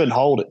 But you couldn't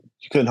hold it.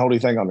 You couldn't hold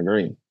anything on the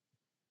green.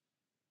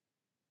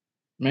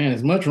 Man,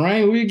 as much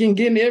rain we can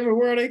get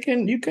everywhere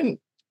you can.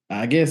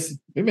 I guess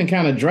we've been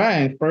kind of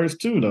dry at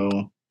first too,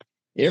 though.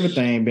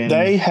 Everything been.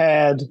 They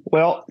had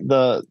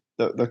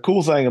the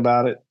cool thing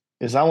about it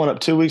is I went up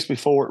 2 weeks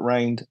before it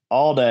rained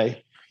all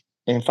day,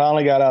 and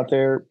finally got out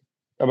there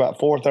about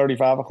 4:30,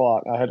 5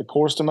 o'clock. I had the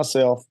course to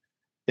myself.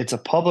 It's a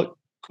public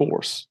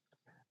course,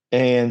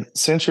 and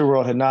Century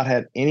World had not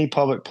had any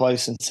public play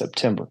since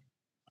September.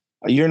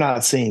 You're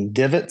not seeing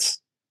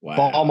divots,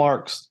 ball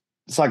marks.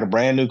 It's like a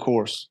brand new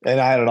course, and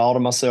I had it all to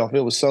myself.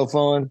 It was so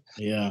fun.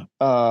 Yeah.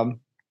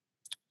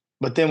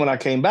 But then when I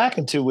came back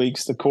in 2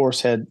 weeks, the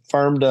course had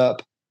firmed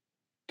up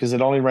because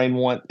it only rained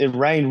once. It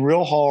rained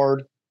real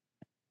hard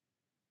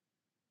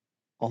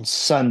on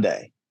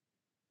Sunday.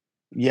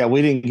 Yeah,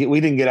 we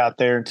didn't get out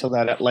there until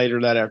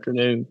later that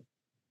afternoon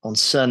on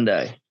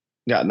Sunday.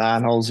 Got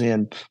 9 holes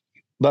in,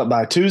 but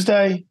by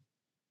Tuesday,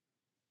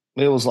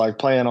 it was like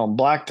playing on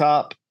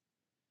blacktop.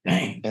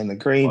 Dang. And the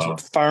greens were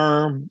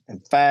firm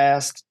and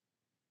fast.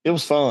 It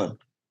was fun.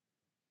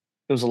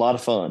 It was a lot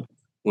of fun.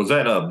 Was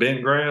that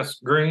bent grass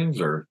greens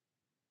or?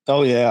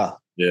 Oh yeah.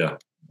 Yeah.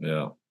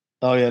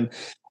 Oh yeah.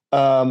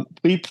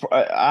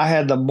 I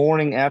had the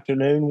morning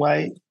afternoon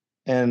weight,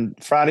 and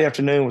Friday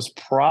afternoon was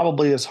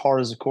probably as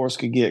hard as the course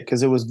could get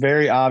because it was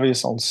very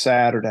obvious on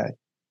Saturday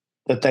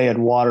that they had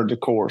watered the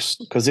course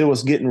because it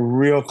was getting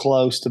real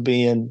close to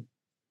being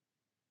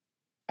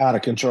out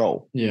of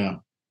control. Yeah.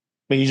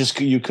 I mean,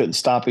 you couldn't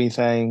stop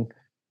anything.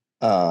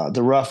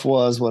 The rough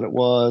was what it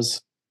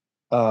was.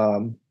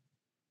 I'm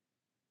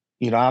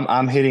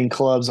hitting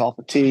clubs off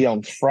the tee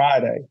on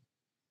Friday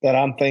that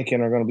I'm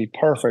thinking are going to be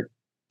perfect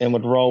and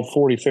would roll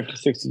 40, 50,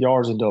 60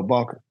 yards into a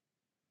bunker.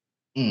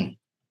 And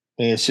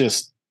it's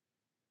just,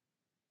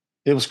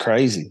 it was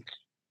crazy.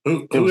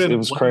 Who it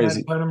was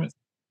crazy. Tournament?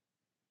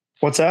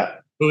 What's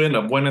that? Who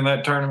ended up winning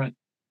that tournament?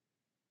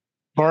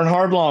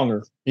 Bernhard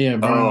Longer. Yeah,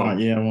 Bernhard.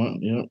 Yeah,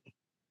 yep.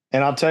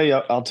 And I'll tell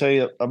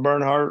you a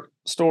Bernhard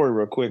story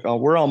real quick.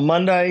 We're on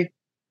Monday.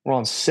 We're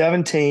on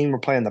 17. We're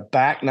playing the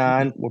back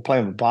 9. We're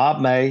playing with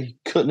Bob May.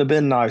 Couldn't have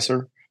been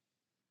nicer.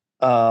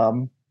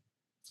 All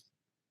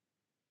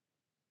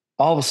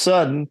of a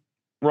sudden,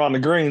 we're on the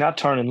green. I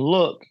turn and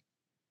look,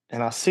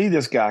 and I see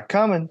this guy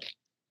coming,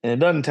 and it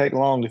doesn't take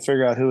long to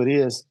figure out who it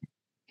is.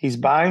 He's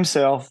by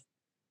himself,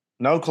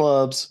 no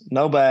clubs,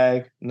 no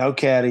bag, no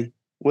caddy,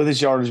 with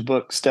his yardage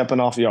book, stepping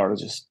off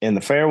yardages in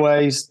the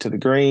fairways, to the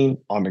green,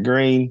 on the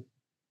green.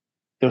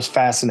 It was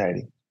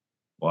fascinating.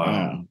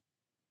 Wow.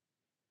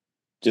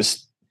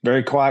 Just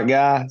very quiet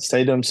guy,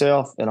 stayed to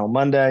himself. And on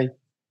Monday,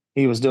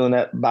 he was doing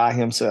that by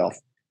himself.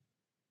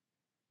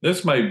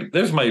 This may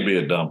be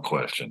a dumb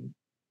question,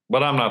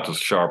 but I'm not the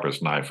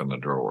sharpest knife in the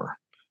drawer.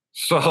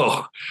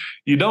 So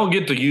you don't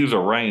get to use a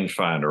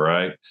rangefinder,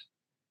 right?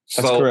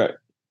 That's correct.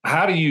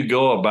 How do you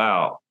go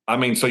about? I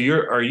mean, so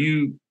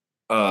you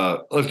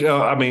can't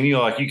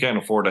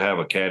afford to have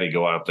a caddy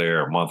go out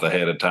there a month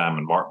ahead of time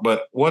and mark.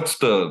 But what's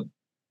the,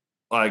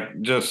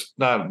 just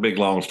not a big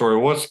long story.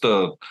 What's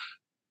the,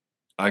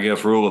 I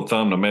guess, rule of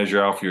thumb to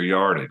measure off your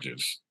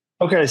yardages?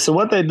 Okay, so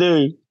what they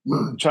do,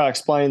 try to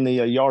explain the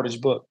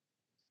yardage book.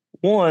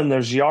 One,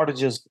 there's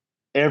yardages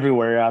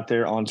everywhere out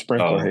there on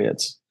sprinkler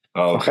heads.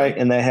 Okay,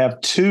 and they have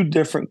 2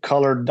 different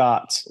colored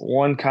dots.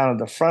 One kind of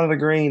the front of the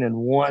green and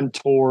one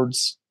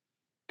towards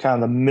kind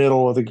of the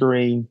middle of the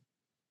green.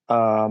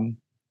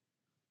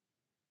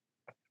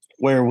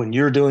 Where when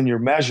you're doing your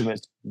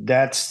measurements,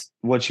 that's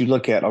what you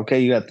look at. Okay,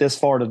 you got this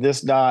far to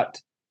this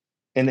dot,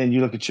 and then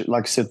you look at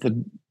like I said,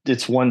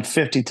 it's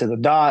 150 to the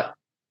dot.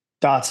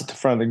 Dot's at the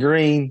front of the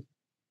green.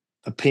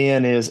 The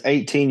pin is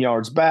 18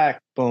 yards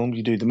back. Boom,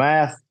 you do the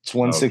math. It's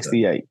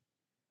 168. Okay.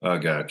 I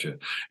got you.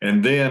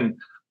 And then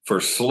for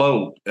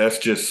slope, that's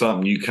just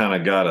something you kind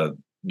of got to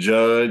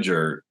judge,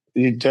 or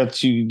you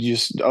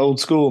just old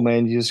school,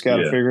 man. You just got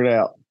to figure it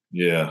out.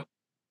 Yeah,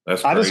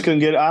 that's. I just couldn't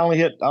get it. I only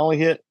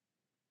hit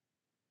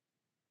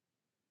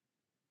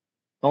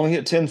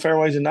 10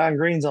 fairways and 9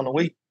 greens on the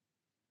week.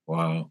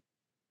 Wow.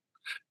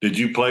 Did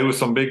you play with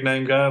some big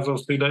name guys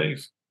those 2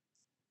 days?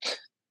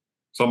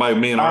 Somebody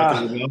me and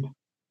Arthur would know?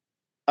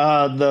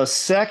 The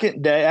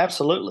second day,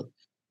 absolutely.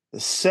 The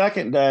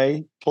second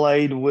day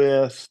played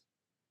with.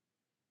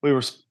 I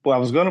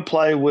was going to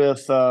play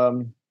with.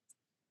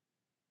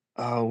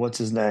 What's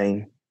his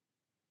name?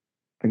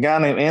 A guy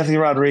named Anthony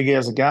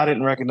Rodriguez. A guy I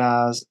didn't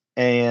recognize,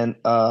 and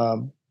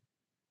I'll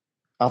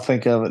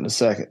think of it in a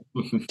second.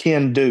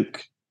 Ken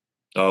Duke.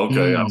 Oh,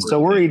 okay. So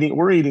we're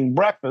eating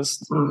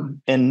breakfast,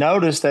 and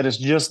notice that it's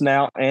just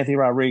now Anthony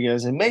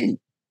Rodriguez and me.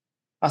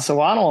 I said,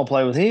 "Well, I don't want to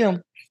play with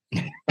him.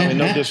 I mean,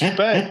 no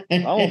disrespect. I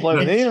want to play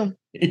with him."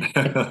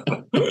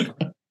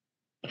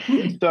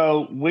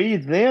 So we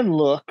then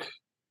look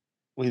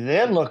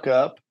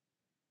up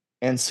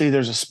and see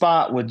there's a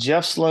spot with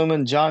Jeff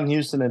Sluman, John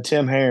Houston, and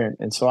Tim Herron.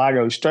 And so I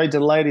go straight to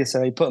the lady and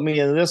say, "Hey, put me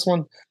into this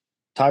one."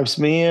 Types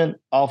me in.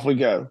 Off we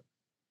go.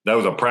 That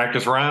was a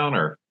practice round,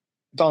 or?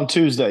 It's on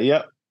Tuesday.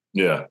 Yep.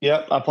 Yeah.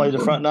 Yep. I played the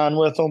front 9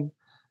 with them.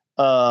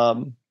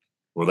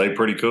 Were they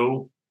pretty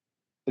cool?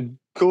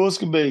 Cool as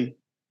could be.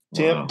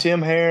 Wow.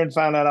 Tim Herron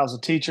found out I was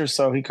a teacher,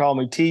 so he called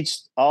me Teach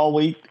all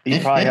week. He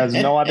probably has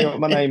no idea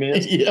what my name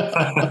is.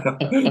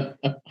 Yeah.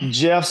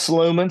 Jeff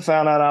Sluman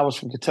found out I was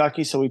from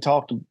Kentucky, so we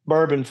talked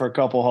bourbon for a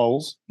couple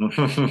holes.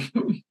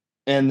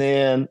 And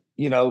then,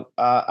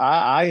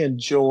 I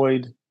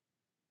enjoyed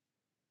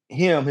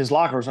him. His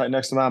locker was right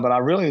next to mine, but I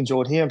really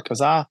enjoyed him because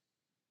I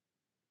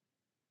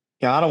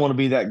don't want to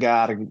be that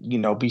guy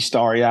to, be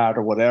starry-eyed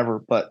or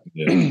whatever. But,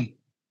 Yeah.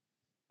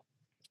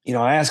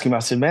 I asked him, I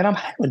said, man, I'm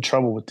having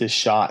trouble with this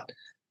shot.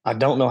 I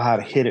don't know how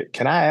to hit it.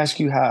 Can I ask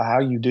you how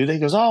you do that? He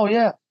goes, oh,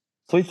 yeah.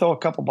 So we throw a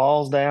couple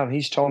balls down.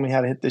 He's told me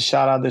how to hit this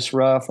shot out of this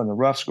rough, and the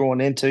rough's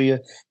going into you,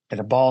 and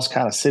the ball's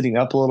kind of sitting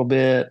up a little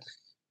bit.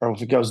 Or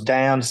if it goes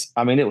down,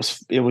 I mean, it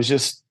was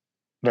just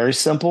very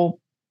simple,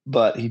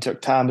 but he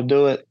took time to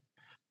do it.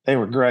 They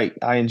were great.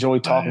 I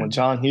enjoyed talking with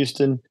John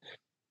Houston,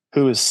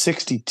 who is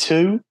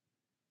 62.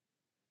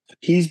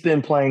 He's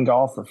been playing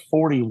golf for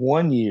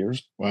 41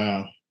 years.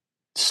 Wow.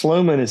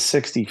 Sluman is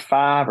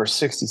 65 or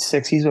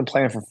 66. He's been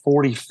playing for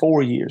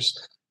 44 years.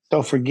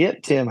 So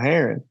forget Tim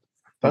Herron.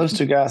 Those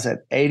two guys had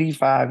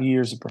 85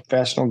 years of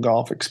professional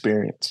golf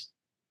experience.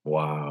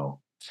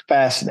 Wow.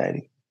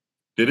 Fascinating.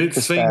 Did it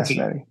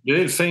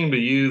seem to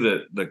you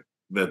that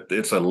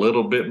it's a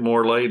little bit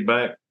more laid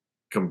back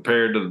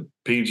compared to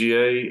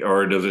PGA,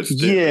 or does it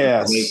still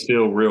Yes. are they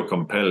still real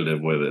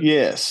competitive with it?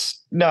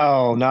 Yes.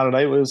 No, not at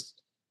all.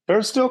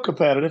 They're still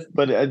competitive,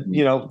 but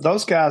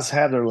those guys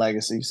have their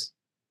legacies.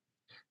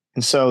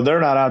 And so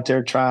they're not out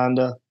there trying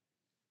to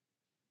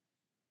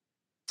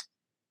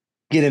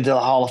get into the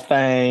Hall of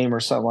Fame or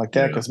something like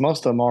that, because most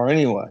of them are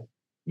anyway.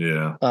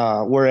 Yeah.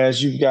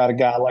 Whereas you've got a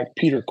guy like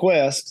Peter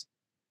Quest,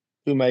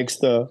 who makes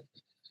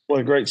what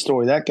a great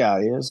story that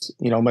guy is,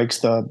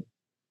 makes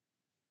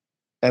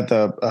at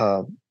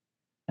the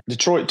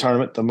Detroit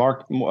tournament, the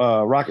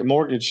Rocket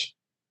Mortgage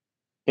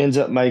ends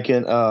up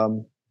making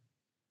the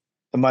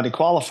Money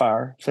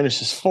Qualifier,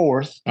 finishes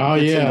 4th. Oh,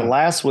 gets yeah. into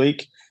last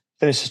week,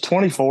 finishes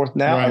 24th,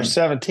 now or Right.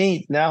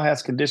 17th, now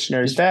has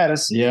conditionary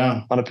status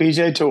Yeah. on a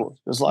PGA Tour,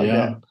 just like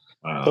that.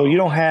 Wow. So you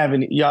don't have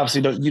any. You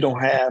obviously don't. You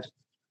don't have.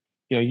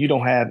 You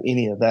don't have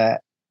any of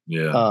that.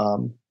 Yeah.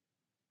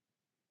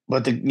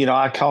 But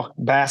I talk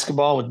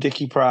basketball with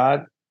Dickie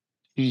Pride.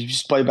 He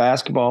used to play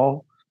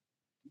basketball.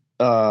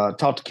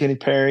 Talked to Kenny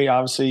Perry.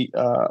 Obviously,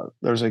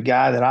 there's a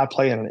guy that I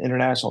play in an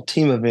international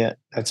team event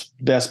that's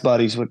best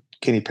buddies with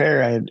Kenny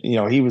Perry.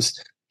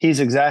 He's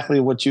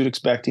exactly what you'd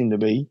expect him to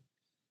be.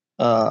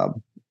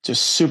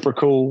 Just super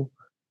cool.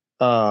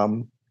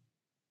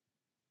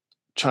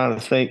 Trying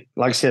to think,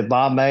 like I said,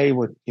 Bob May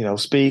would,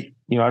 speak,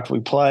 after we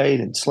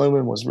played, and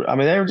Sluman was,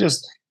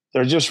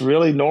 they're just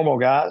really normal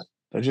guys.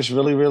 They're just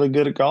really, really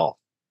good at golf.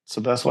 It's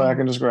the best way I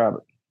can describe it.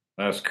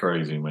 That's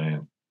crazy,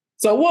 man.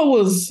 So what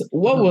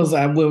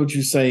would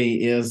you say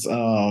is,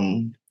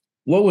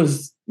 what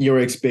was your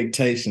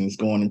expectations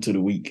going into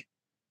the week?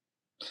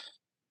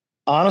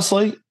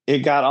 Honestly, it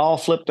got all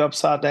flipped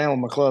upside down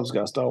when my clubs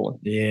got stolen.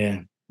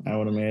 Yeah, I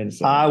would imagine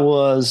so. I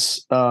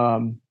was,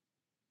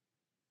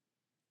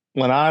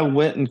 when I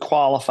went and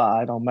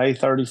qualified on May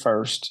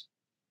 31st,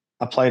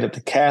 I played at the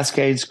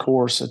Cascades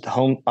course at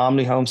the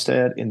Omni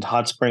Homestead in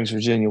Hot Springs,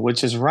 Virginia,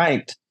 which is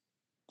ranked,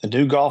 the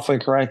new Golf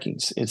Week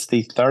rankings. It's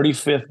the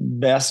 35th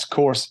best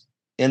course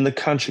in the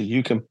country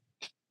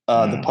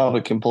the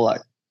public can play.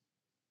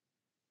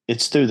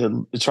 It's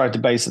right at the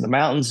base of the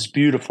mountains. It's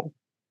beautiful.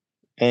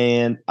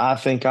 And I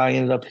think I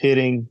ended up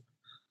hitting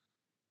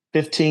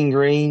 15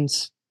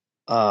 greens,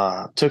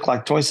 took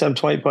like 27,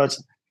 28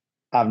 putts.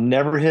 I've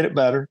never hit it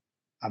better.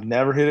 I've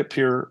never hit it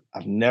pure.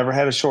 I've never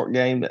had a short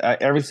game.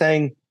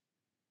 Everything,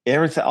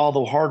 all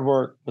the hard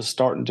work was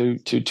starting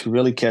to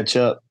really catch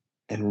up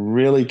and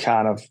really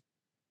kind of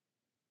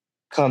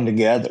come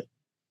together.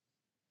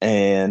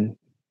 And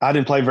I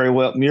didn't play very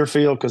well at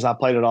Muirfield because I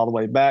played it all the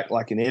way back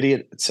like an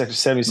idiot at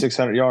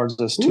 7,600 yards.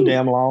 That's too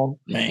damn long.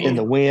 Man. In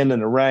the wind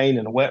and the rain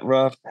and the wet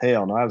rough.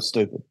 Hell no, that was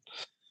stupid.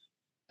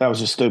 That was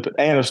just stupid.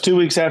 And it was 2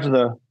 weeks after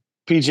the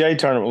PGA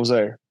tournament was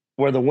there,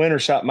 where the winner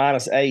shot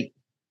 -8.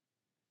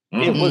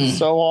 It was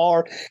so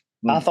hard.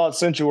 I thought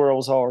Century World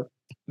was hard.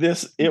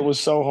 It was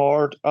so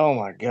hard. Oh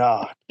my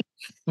God.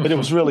 But it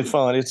was really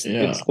fun. It's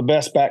the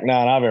best back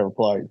nine I've ever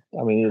played.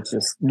 I mean, it's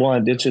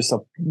just a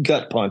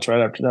gut punch right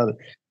after another.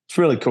 It's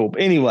really cool.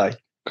 But anyway,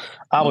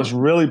 I was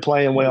really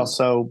playing well.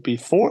 So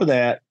before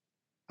that,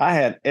 I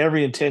had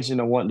every intention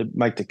of wanting to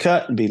make the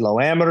cut and be low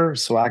amateur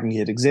so I can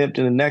get exempt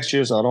in the next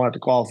year so I don't have to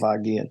qualify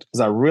again.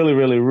 Because I really,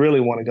 really, really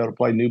want to go to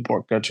play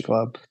Newport Country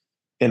Club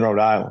in Rhode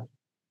Island.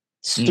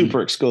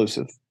 Super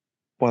exclusive.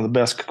 One of the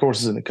best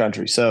courses in the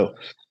country. So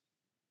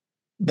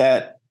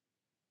that,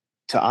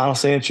 to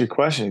honestly answer your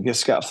question, it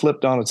just got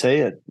flipped on its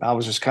head. I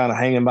was just kind of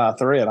hanging by a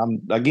thread.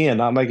 I'm, again,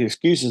 not making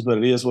excuses, but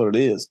it is what it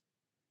is.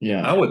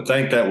 Yeah. I would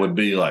think that would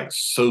be like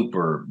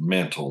super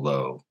mental,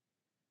 though.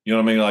 You know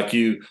what I mean? Like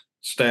you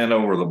stand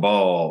over the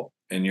ball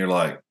and you're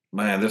like,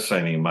 man, this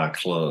ain't even my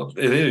club.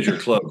 It is your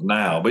club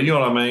now, but you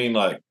know what I mean?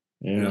 Like,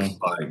 it's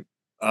like,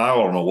 I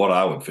don't know what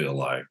I would feel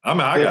like. I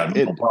mean, I got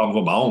no problems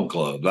with my own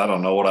clubs. I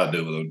don't know what I'd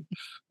do with them.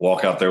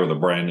 Walk out there with a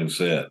brand new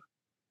set.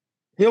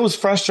 It was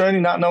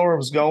frustrating not knowing where it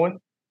was going.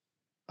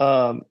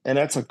 And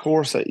that's a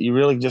course that you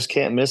really just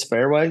can't miss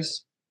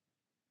fairways.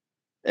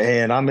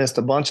 And I missed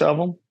a bunch of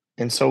them.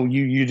 And so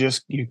you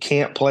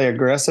can't play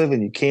aggressive,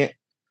 and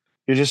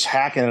you're just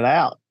hacking it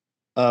out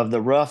of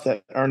the rough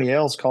that Ernie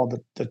Els called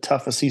the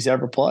toughest he's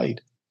ever played.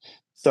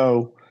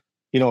 So,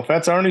 if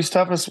that's Ernie's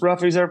toughest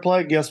rough he's ever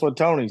played, guess what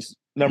Tony's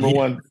number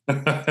one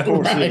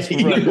course is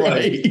for rough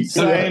play?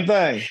 Same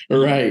thing.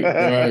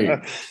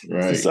 Right.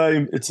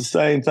 It's the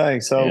same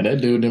thing. So that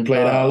dude done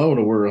played all over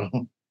the world.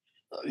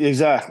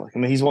 Exactly. I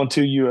mean, he's won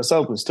 2 U.S.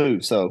 Opens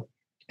too, so,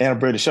 and a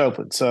British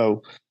Open.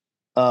 So,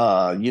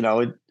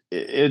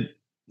 it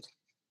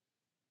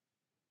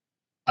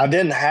I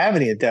didn't have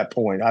any at that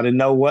point. I didn't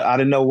know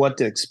what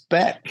to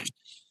expect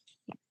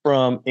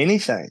from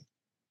anything.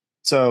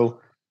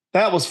 So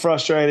that was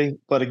frustrating.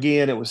 But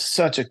again, it was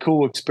such a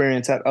cool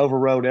experience. That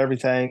overrode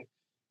everything.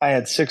 I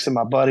had 6 of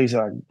my buddies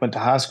that I went to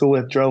high school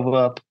with, drove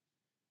up.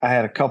 I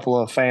had a couple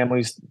of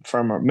families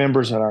from our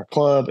members at our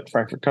club at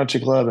Frankfort Country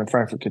Club in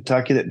Frankfort,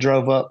 Kentucky, that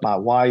drove up. My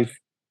wife,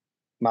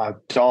 my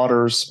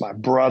daughters, my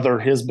brother,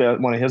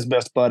 one of his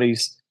best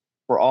buddies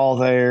were all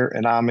there.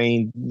 And I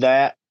mean,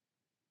 that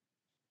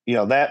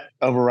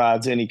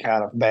overrides any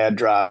kind of bad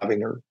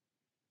driving or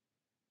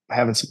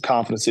having some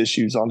confidence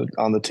issues on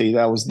the tee.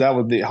 That was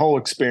the whole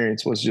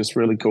experience was just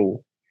really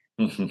cool.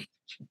 Mm-hmm.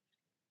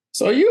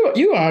 So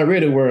you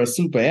already were a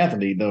super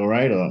athlete though,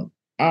 right? Or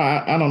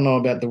I don't know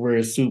about the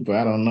word super.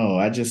 I don't know.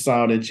 I just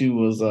saw that you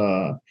was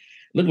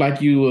looked like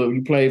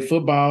you played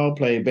football,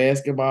 played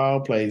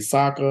basketball, played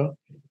soccer.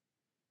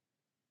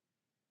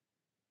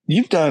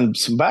 You've done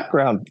some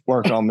background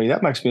work on me.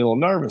 That makes me a little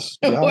nervous.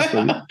 To be honest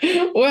with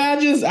you. Well, I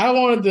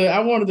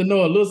wanted to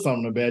know a little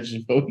something about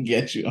you before we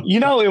get you.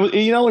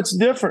 It's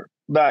different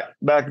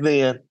back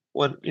then.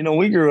 When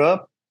we grew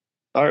up.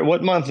 All right,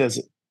 what month is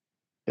it?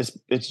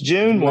 It's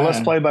June. Well, let's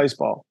play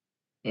baseball.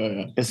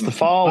 It's the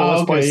fall. Well,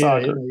 let's play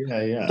soccer.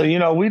 Yeah. So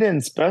we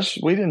didn't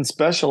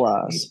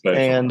specialize,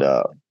 and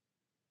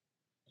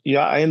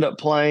I ended up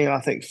playing,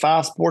 I think,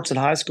 5 sports in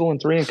high school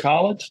and 3 in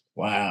college.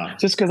 Wow!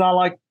 Just because I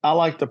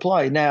like to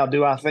play. Now,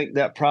 do I think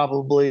that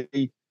probably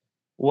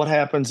what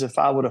happens if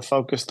I would have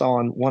focused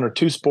on 1 or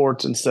 2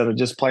 sports instead of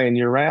just playing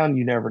year round?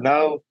 You never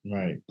know.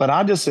 Right. But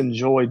I just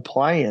enjoyed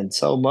playing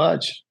so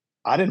much.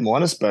 I didn't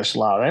want to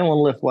specialize. I didn't want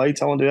to lift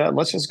weights. I want to do that.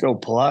 Let's just go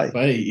play.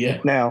 Yeah.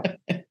 Now,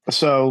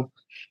 so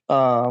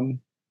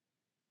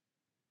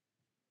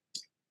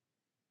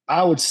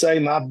I would say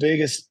my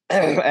biggest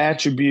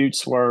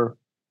attributes were,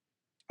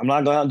 I'm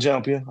not going to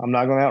out-jump you. I'm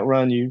not going to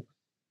outrun you.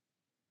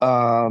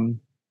 I'm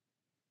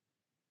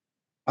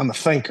a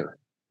thinker.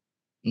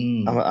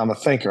 I'm a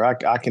thinker.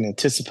 I can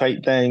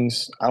anticipate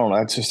things. I don't know.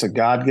 It's just a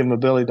God-given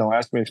ability. Don't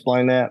ask me to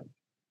explain that.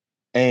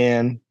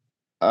 And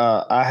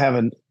I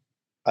have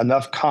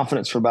enough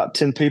confidence for about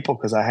 10 people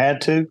because I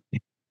had to,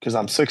 because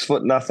I'm 6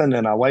 foot nothing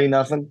and I weigh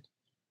nothing.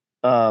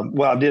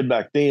 I did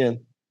back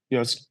then.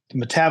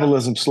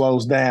 Metabolism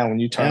slows down when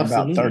you turn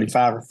about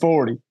 35 or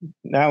 40.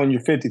 Now when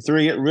you're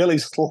 53, it really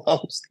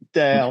slows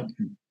down.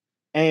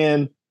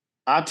 And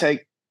I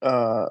take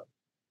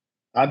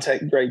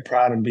great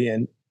pride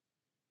in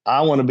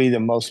I want to be the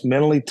most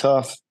mentally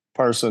tough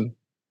person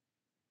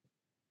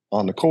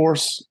on the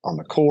course, on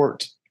the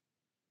court,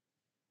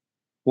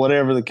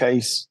 whatever the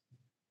case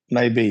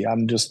may be.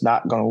 I'm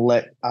not going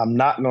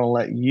to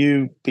let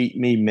you beat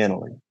me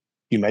mentally.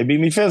 You may beat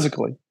me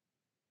physically,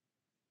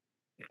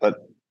 but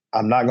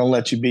I'm not going to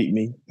let you beat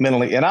me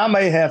mentally. And I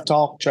may have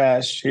talked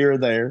trash here or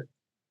there.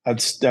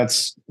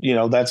 That's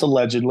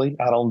allegedly.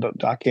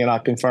 I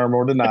cannot confirm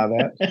or deny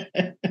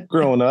that.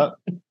 Growing up.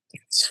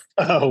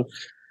 So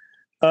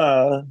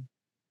playing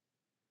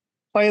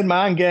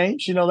mind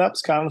games, that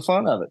was kind of the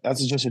fun of it.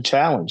 That's just a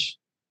challenge.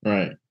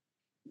 Right.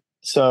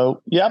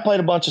 So I played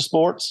a bunch of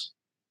sports.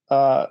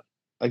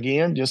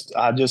 Again,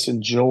 I just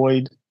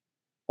enjoyed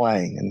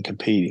playing and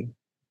competing.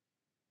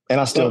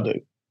 And I still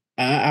do.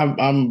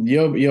 I'm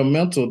your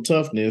mental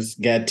toughness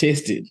got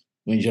tested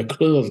when your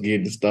clubs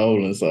getting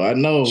stolen. So I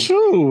know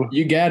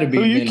you got to be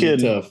mentally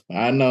tough.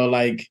 I know,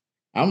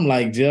 I'm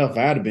like Jeff.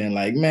 I'd have been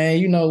like, man,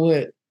 you know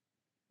what?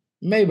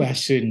 Maybe I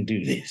shouldn't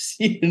do this.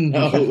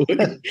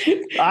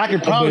 I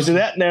can promise you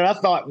that I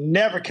thought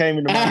never came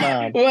into my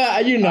mind.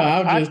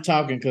 Well, I'm just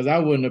talking because I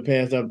wouldn't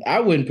pass up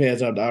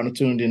the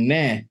opportunity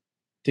now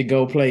to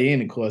go play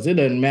any course. It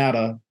doesn't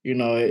matter,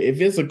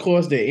 if it's a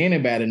course that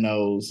anybody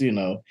knows,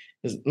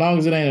 as long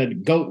as it ain't a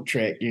goat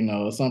track,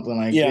 or something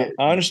like that. Yeah,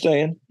 I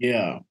understand.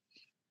 Yeah.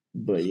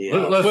 But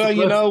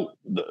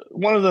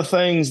one of the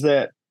things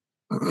that,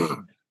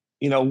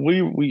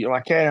 we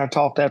like I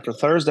talked after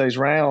Thursday's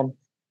round,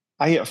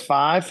 I hit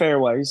 5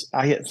 fairways.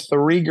 I hit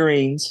 3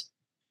 greens,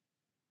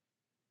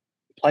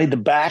 played the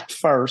back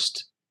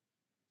first.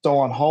 So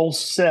on hole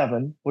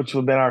 7, which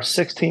would have been our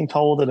 16th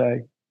hole today,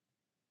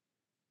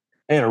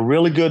 I had a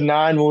really good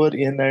 9-wood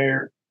in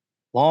there,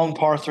 long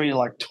par 3,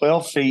 like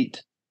 12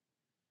 feet.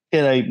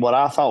 Hit what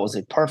I thought was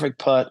a perfect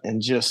putt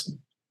and just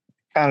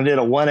kind of did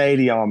a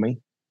 180 on me.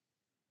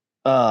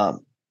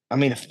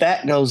 If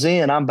that goes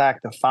in, I'm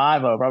back to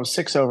 5 over. I was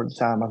 6 over at the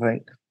time, I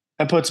think.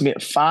 That puts me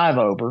at 5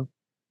 over.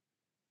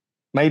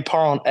 Made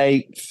par on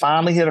 8.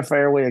 Finally hit a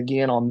fairway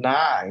again on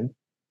 9,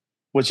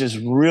 which is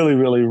really,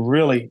 really,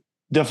 really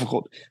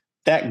difficult.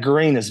 That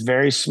green is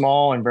very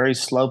small and very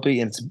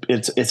slopey, and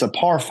it's a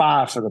par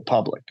 5 for the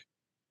public.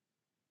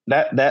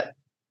 That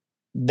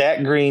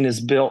green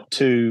is built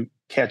to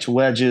catch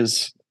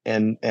wedges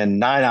and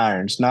 9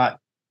 irons,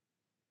 not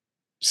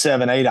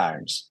 7, 8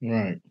 irons.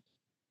 Right.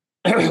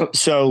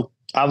 So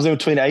I was in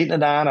between 8 and a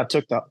 9. I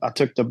took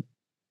the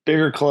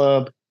bigger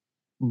club,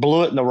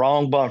 blew it in the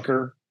wrong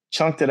bunker,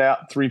 chunked it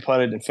out,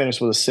 3-putted, and finished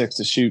with a 6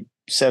 to shoot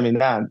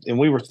 79. And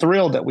we were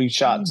thrilled that we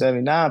shot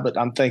 79, but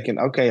I'm thinking,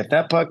 okay, if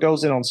that putt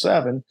goes in on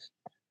 7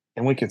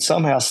 and we can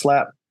somehow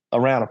slap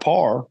around a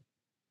par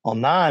on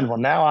 9, well,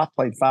 now I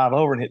played 5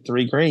 over and hit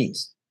 3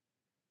 greens.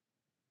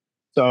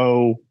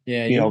 So,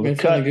 Yeah,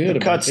 the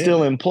cut's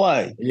still in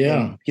play.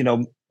 Yeah.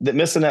 And,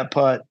 missing that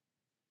putt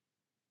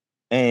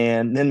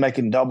and then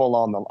making double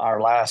on our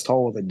last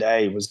hole of the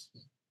day was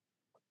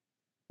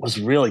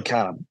really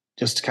kind of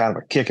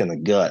a kick in the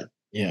gut.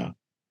 Yeah.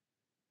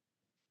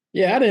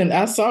 Yeah,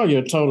 I saw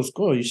your total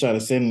score. You shot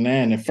a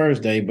 79 the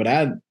first day, but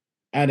I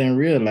didn't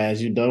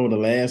realize you doubled the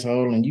last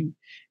hole and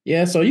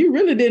so you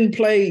really didn't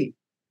play,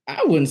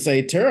 I wouldn't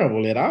say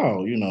terrible at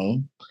all,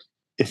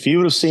 If you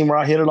would have seen where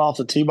I hit it off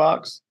the tee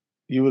box,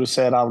 you would have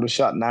said I would have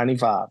shot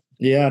 95.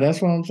 Yeah,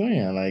 that's what I'm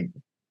saying.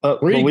 Like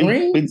 3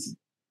 greens?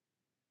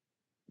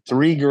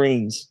 3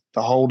 greens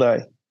the whole day.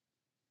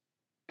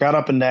 Got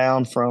up and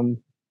down from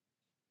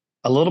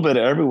a little bit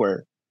of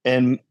everywhere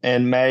and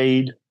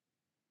made,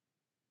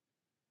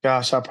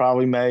 gosh, I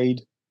probably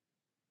made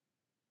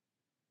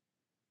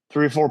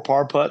 3 or 4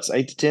 par putts,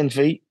 8 to 10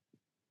 feet.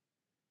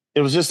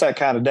 It was just that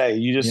kind of day.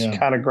 You just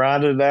kind of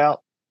grinded it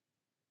out,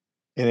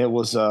 and it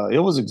was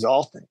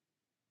exhausting.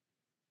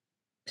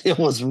 It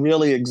was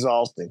really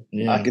exhausting.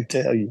 Yeah. I could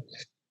tell you.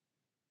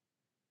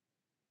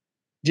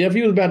 Jeff,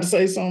 you was about to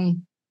say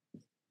something?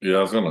 Yeah,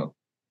 I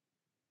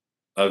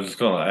was just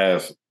gonna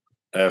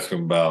ask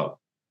him about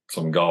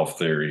some golf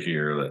theory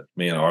here that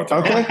me and Arthur.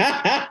 Okay.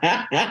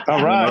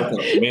 All right.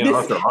 Me and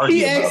Arthur argue.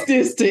 He asks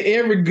this to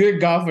every good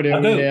golfer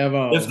that we have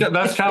on.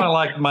 That's kind of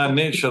like my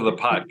niche of the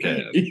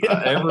podcast.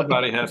 Yeah.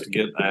 Everybody has to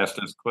get asked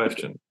this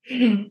question.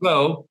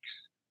 So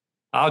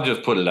I'll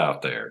just put it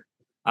out there.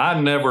 I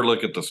never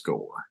look at the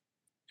score.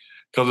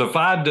 Because if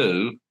I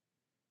do,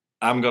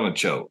 I'm going to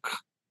choke.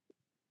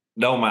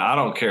 I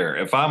don't care.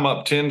 If I'm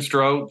up 10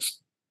 strokes,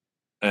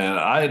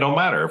 and it don't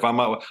matter. If I'm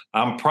up,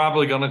 I'm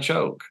probably going to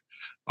choke.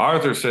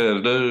 Arthur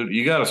says, dude,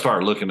 you got to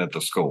start looking at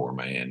the score,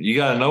 man. You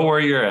got to know where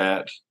you're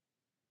at,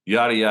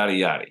 yada, yada,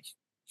 yada.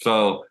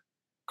 So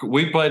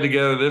we played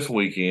together this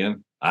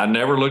weekend. I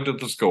never looked at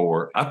the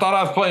score. I thought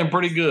I was playing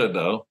pretty good,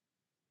 though.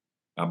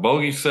 I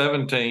bogey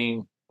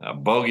 17, I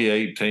bogey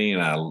 18,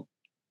 I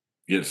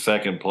get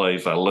second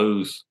place. I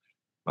lose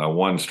by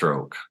 1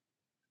 stroke.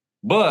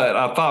 But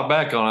I thought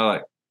back on it,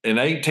 like, in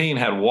 18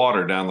 had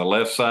water down the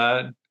left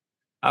side.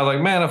 I was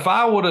like, man, if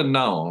I would have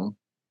known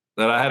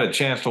that I had a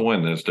chance to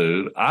win this,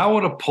 dude, I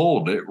would have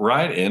pulled it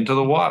right into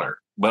the water.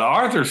 But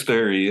Arthur's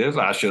theory is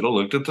I should have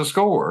looked at the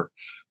score.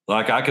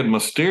 Like I could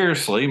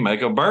mysteriously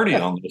make a birdie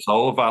on this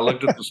hole if I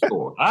looked at the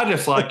score. I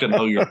just like to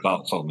know your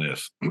thoughts on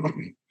this.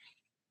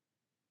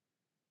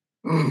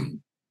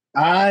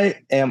 I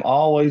am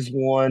always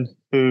one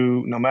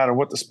who, no matter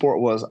what the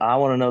sport was, I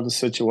want to know the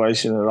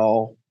situation at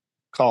all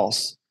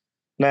costs.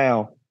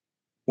 Now,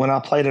 when I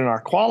played in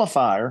our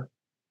qualifier,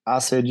 I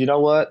said, you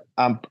know what?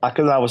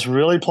 Because I was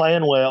really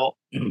playing well.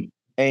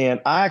 And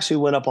I actually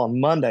went up on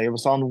Monday. It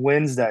was on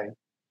Wednesday,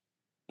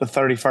 the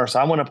 31st.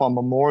 I went up on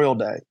Memorial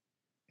Day,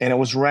 and it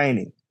was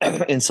raining.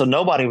 And so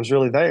nobody was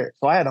really there.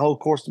 So I had the whole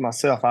course to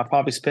myself. I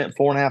probably spent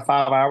 4.5,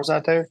 5 hours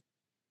out there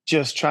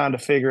just trying to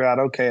figure out,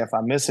 okay, if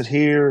I miss it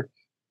here,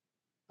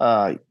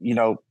 if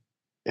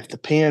the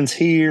pin's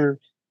here.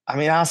 I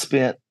mean, I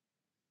spent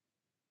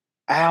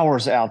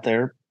hours out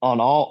there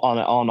on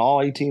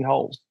all 18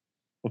 holes.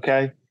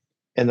 Okay.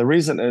 And the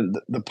reason,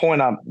 the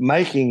point I'm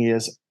making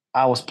is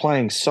I was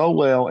playing so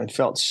well and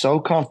felt so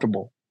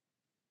comfortable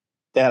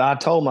that I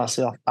told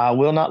myself, I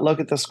will not look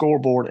at the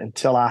scoreboard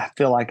until I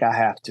feel like I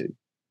have to.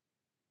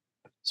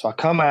 So I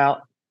come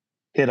out,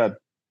 hit a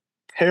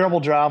terrible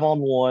drive on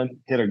 1,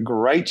 hit a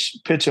great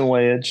pitching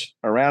wedge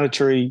around a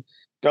tree,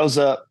 goes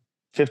up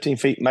 15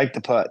 feet, make the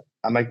putt.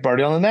 I make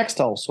birdie on the next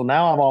hole. So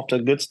now I'm off to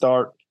a good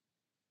start.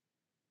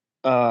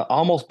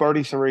 Almost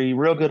birdie 3,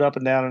 real good up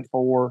and down in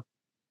 4.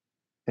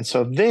 And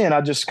so then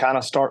I just kind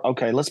of start,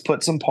 okay, let's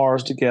put some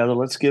pars together.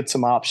 Let's get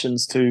some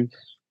options to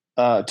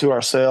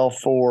ourselves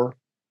for,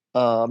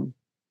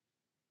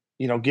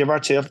 give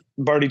our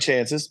birdie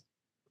chances.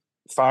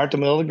 Fire at the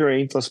middle of the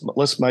greens.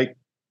 Let's make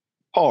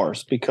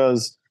pars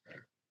because,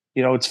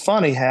 it's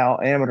funny how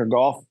amateur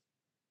golf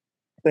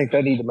think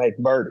they need to make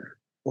birdie.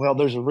 Well,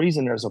 there's a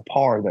reason there's a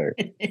par there.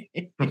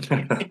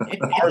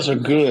 Pars are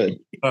good.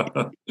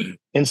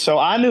 And so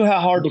I knew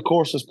how hard the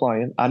course was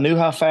playing. I knew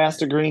how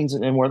fast the greens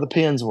and where the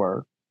pins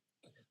were.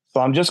 So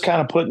I'm just kind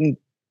of putting,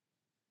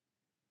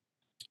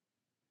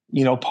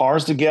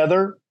 pars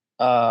together.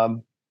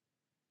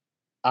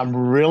 I'm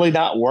really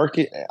not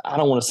working. I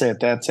don't want to say it.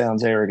 That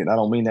sounds arrogant. I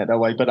don't mean that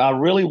way, but I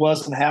really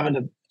wasn't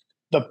having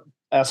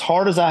as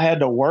hard as I had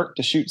to work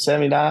to shoot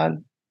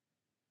 79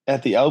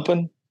 at the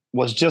Open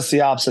was just the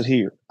opposite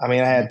here. I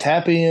mean, I had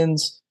tap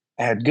ins,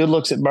 I had good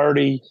looks at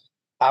birdie.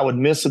 I would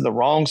miss in the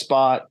wrong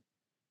spot.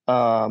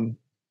 Hole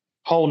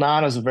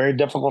 9 is a very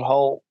difficult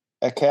hole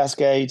at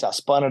Cascades. I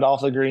spun it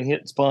off the green, hit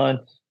and spun,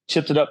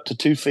 chipped it up to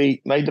 2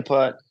 feet, made the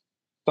putt.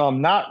 So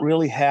I'm not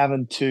really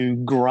having to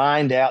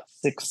grind out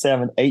 6,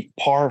 7, 8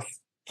 par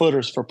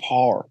footers for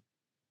par.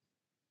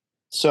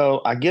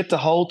 So I get to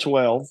hole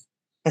 12.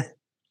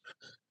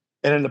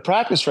 And in the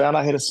practice round,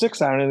 I hit a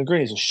 6-iron in the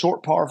green. It's a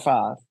short par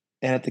 5.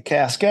 And at the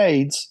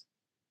Cascades,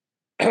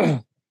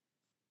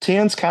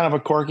 10's kind of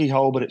a quirky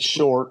hole, but it's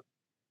short.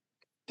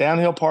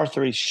 Downhill par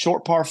 3,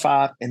 short par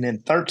 5, and then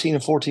 13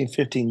 and 14,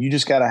 15, you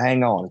just got to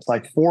hang on. It's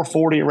like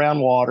 440 around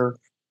water,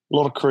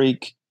 little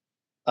creek,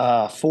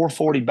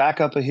 440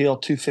 back up a hill,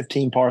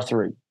 215 par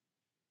 3.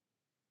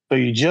 So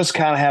you just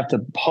kind of have to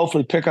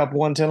hopefully pick up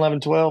 1, 10,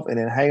 11, 12, and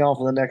then hang on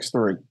for the next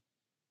 3.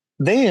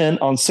 Then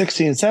on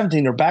 16 and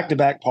 17, they're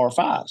back-to-back par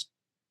 5s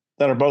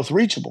that are both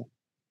reachable.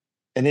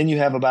 And then you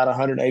have about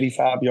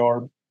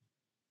 185-yard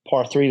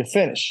par 3 to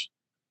finish.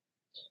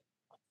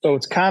 So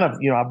it's kind of,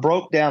 I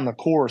broke down the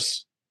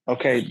course.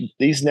 Okay,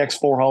 these next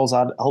 4 holes,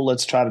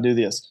 let's try to do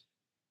this.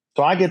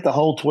 So I get the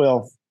hole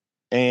 12,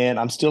 and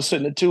I'm still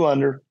sitting at 2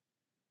 under,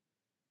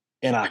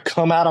 and I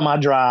come out of my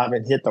drive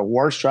and hit the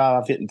worst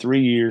drive I've hit in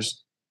 3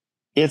 years.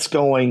 It's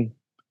going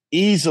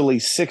easily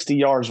 60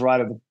 yards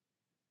right of the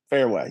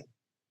fairway,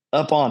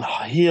 up on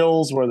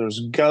hills where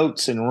there's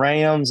goats and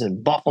rams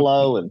and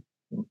buffalo and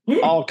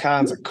all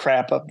kinds of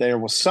crap up there.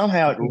 Well,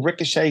 somehow it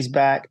ricochets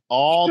back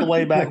all the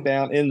way back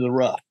down into the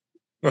rough.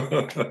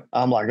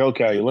 I'm like,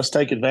 okay, let's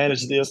take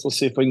advantage of this. Let's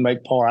see if we can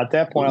make par. At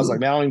that point, I was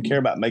like, man, I don't even care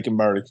about making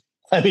birdie.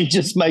 Let me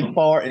just make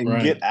par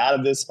and get out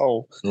of this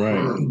hole.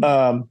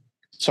 Right.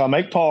 So I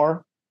make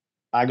par.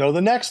 I go to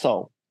the next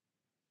hole.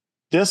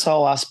 This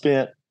hole, I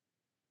spent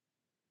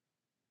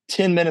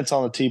 10 minutes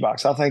on the tee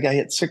box. I think I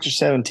hit 6 or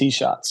 7 tee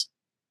shots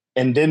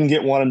and didn't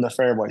get one in the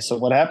fairway. So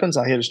what happens?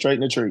 I hit it straight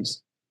in the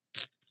trees.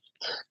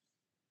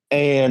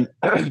 And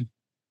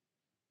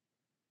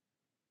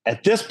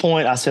at this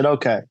point, I said,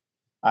 okay,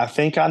 I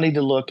think I need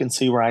to look and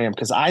see where I am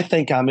because I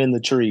think I'm in the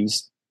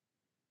trees.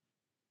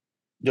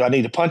 Do I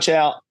need to punch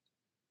out?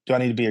 Do I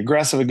need to be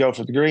aggressive and go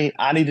for the green?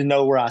 I need to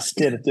know where I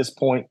stood at this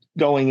point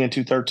going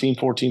into 13,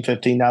 14,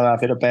 15, now that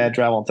I've hit a bad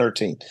drive on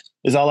 13.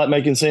 Is all that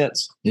making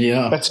sense?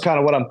 Yeah. That's kind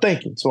of what I'm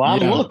thinking. So I'm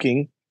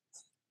looking,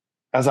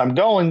 as I'm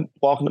going,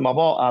 walking to my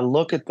ball, I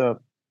look at the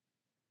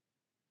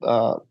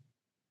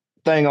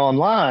thing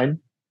online,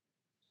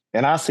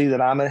 and I see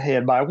that I'm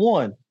ahead by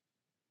 1.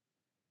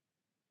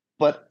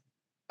 But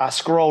I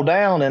scroll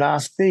down and I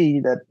see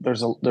that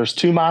there's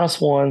 2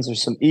 -1s,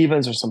 there's some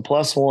evens, there's some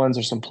 +1s,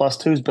 there's some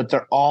 +2s, but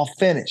they're all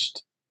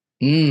finished.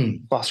 So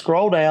I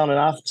scroll down and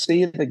I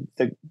see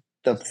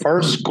the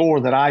first score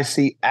that I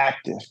see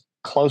active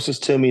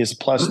closest to me is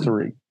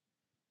 +3.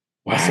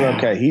 Wow. I said,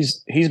 okay,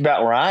 he's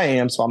about where I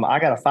am, so I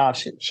got a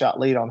 5-shot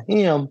lead on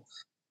him.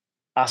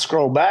 I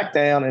scroll back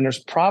down and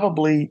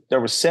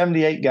there were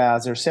 78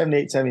 guys. There were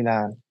 78,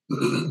 79.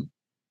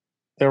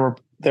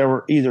 There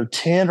were either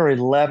 10 or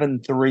 11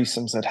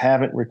 threesomes that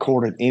haven't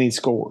recorded any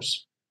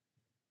scores.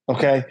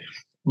 Okay.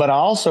 But I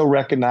also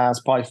recognize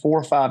probably 4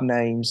 or 5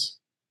 names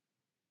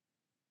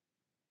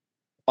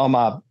on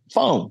my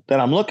phone that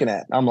I'm looking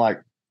at. I'm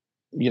like,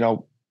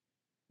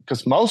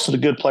 because most of the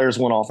good players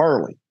went off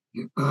early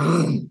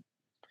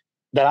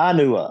that I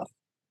knew of.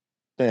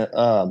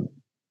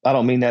 I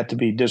don't mean that to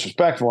be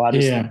disrespectful. I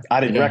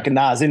didn't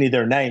recognize any of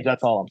their names.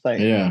 That's all I'm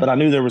saying. Yeah. But I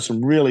knew there were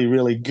some really,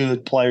 really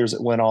good players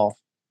that went off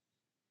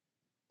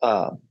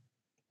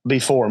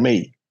before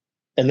me,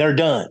 and they're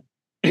done.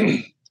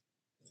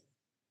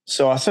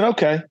 So I said,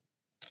 okay,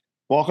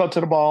 walk up to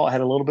the ball. I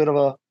had a little bit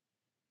of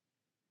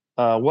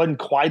wasn't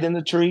quite in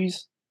the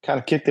trees, kind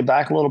of kicked it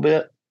back a little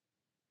bit.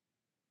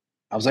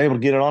 I was able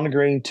to get it on the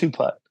green,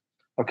 2-putt.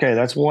 Okay,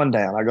 that's 1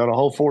 down. I go to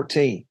hole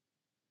 14.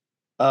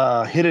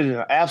 Hit it in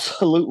an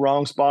absolute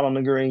wrong spot on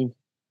the green.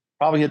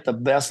 Probably hit the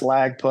best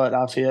lag putt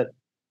I've hit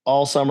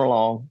all summer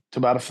long to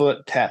about a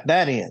foot, tap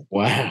that in.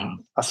 Wow.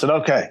 I said,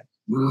 okay,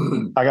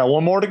 I got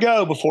 1 more to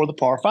go before the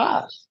par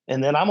 5.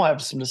 And then I'm going to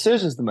have some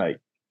decisions to make.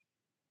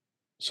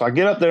 So I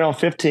get up there on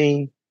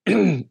 15.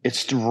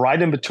 It's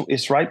right in between.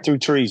 It's right through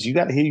trees. You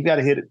got to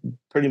hit it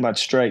pretty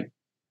much straight.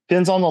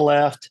 Pins on the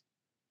left.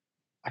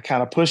 I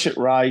kind of push it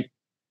right.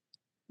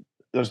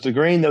 There's the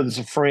green, though. There's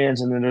a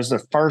fringe, and then there's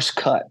the first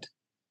cut.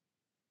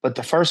 But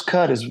the first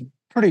cut is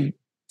pretty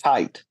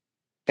tight,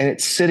 and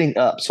it's sitting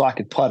up, so I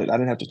could putt it. I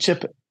didn't have to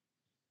chip it.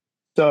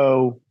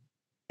 So,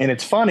 and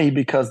it's funny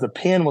because the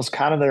pin was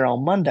kind of there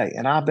on Monday,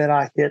 and I bet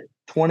I hit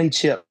 20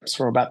 chips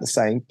from about the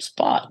same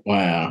spot.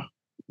 Wow.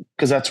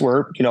 Because that's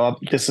where,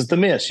 this is the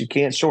miss. You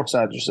can't short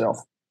side yourself.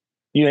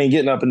 You ain't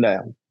getting up and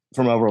down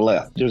from over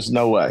left. There's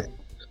no way.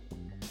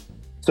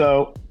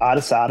 So I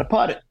decided to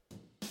putt it.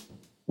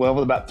 Well,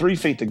 with about 3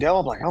 feet to go,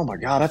 I'm like, oh my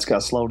God, that's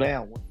got to slow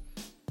down.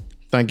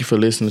 Thank you for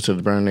listening to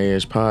the Burn the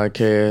Edge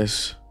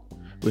podcast.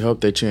 We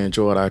hope that you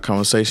enjoyed our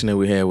conversation that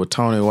we had with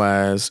Tony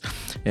Wise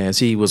as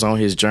he was on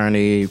his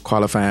journey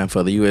qualifying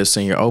for the U.S.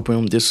 Senior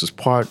Open. This is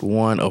part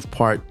 1 of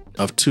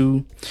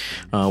 2.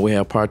 We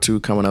have part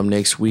 2 coming up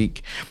next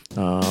week.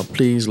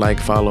 Please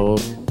follow.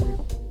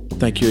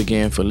 Thank you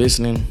again for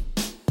listening.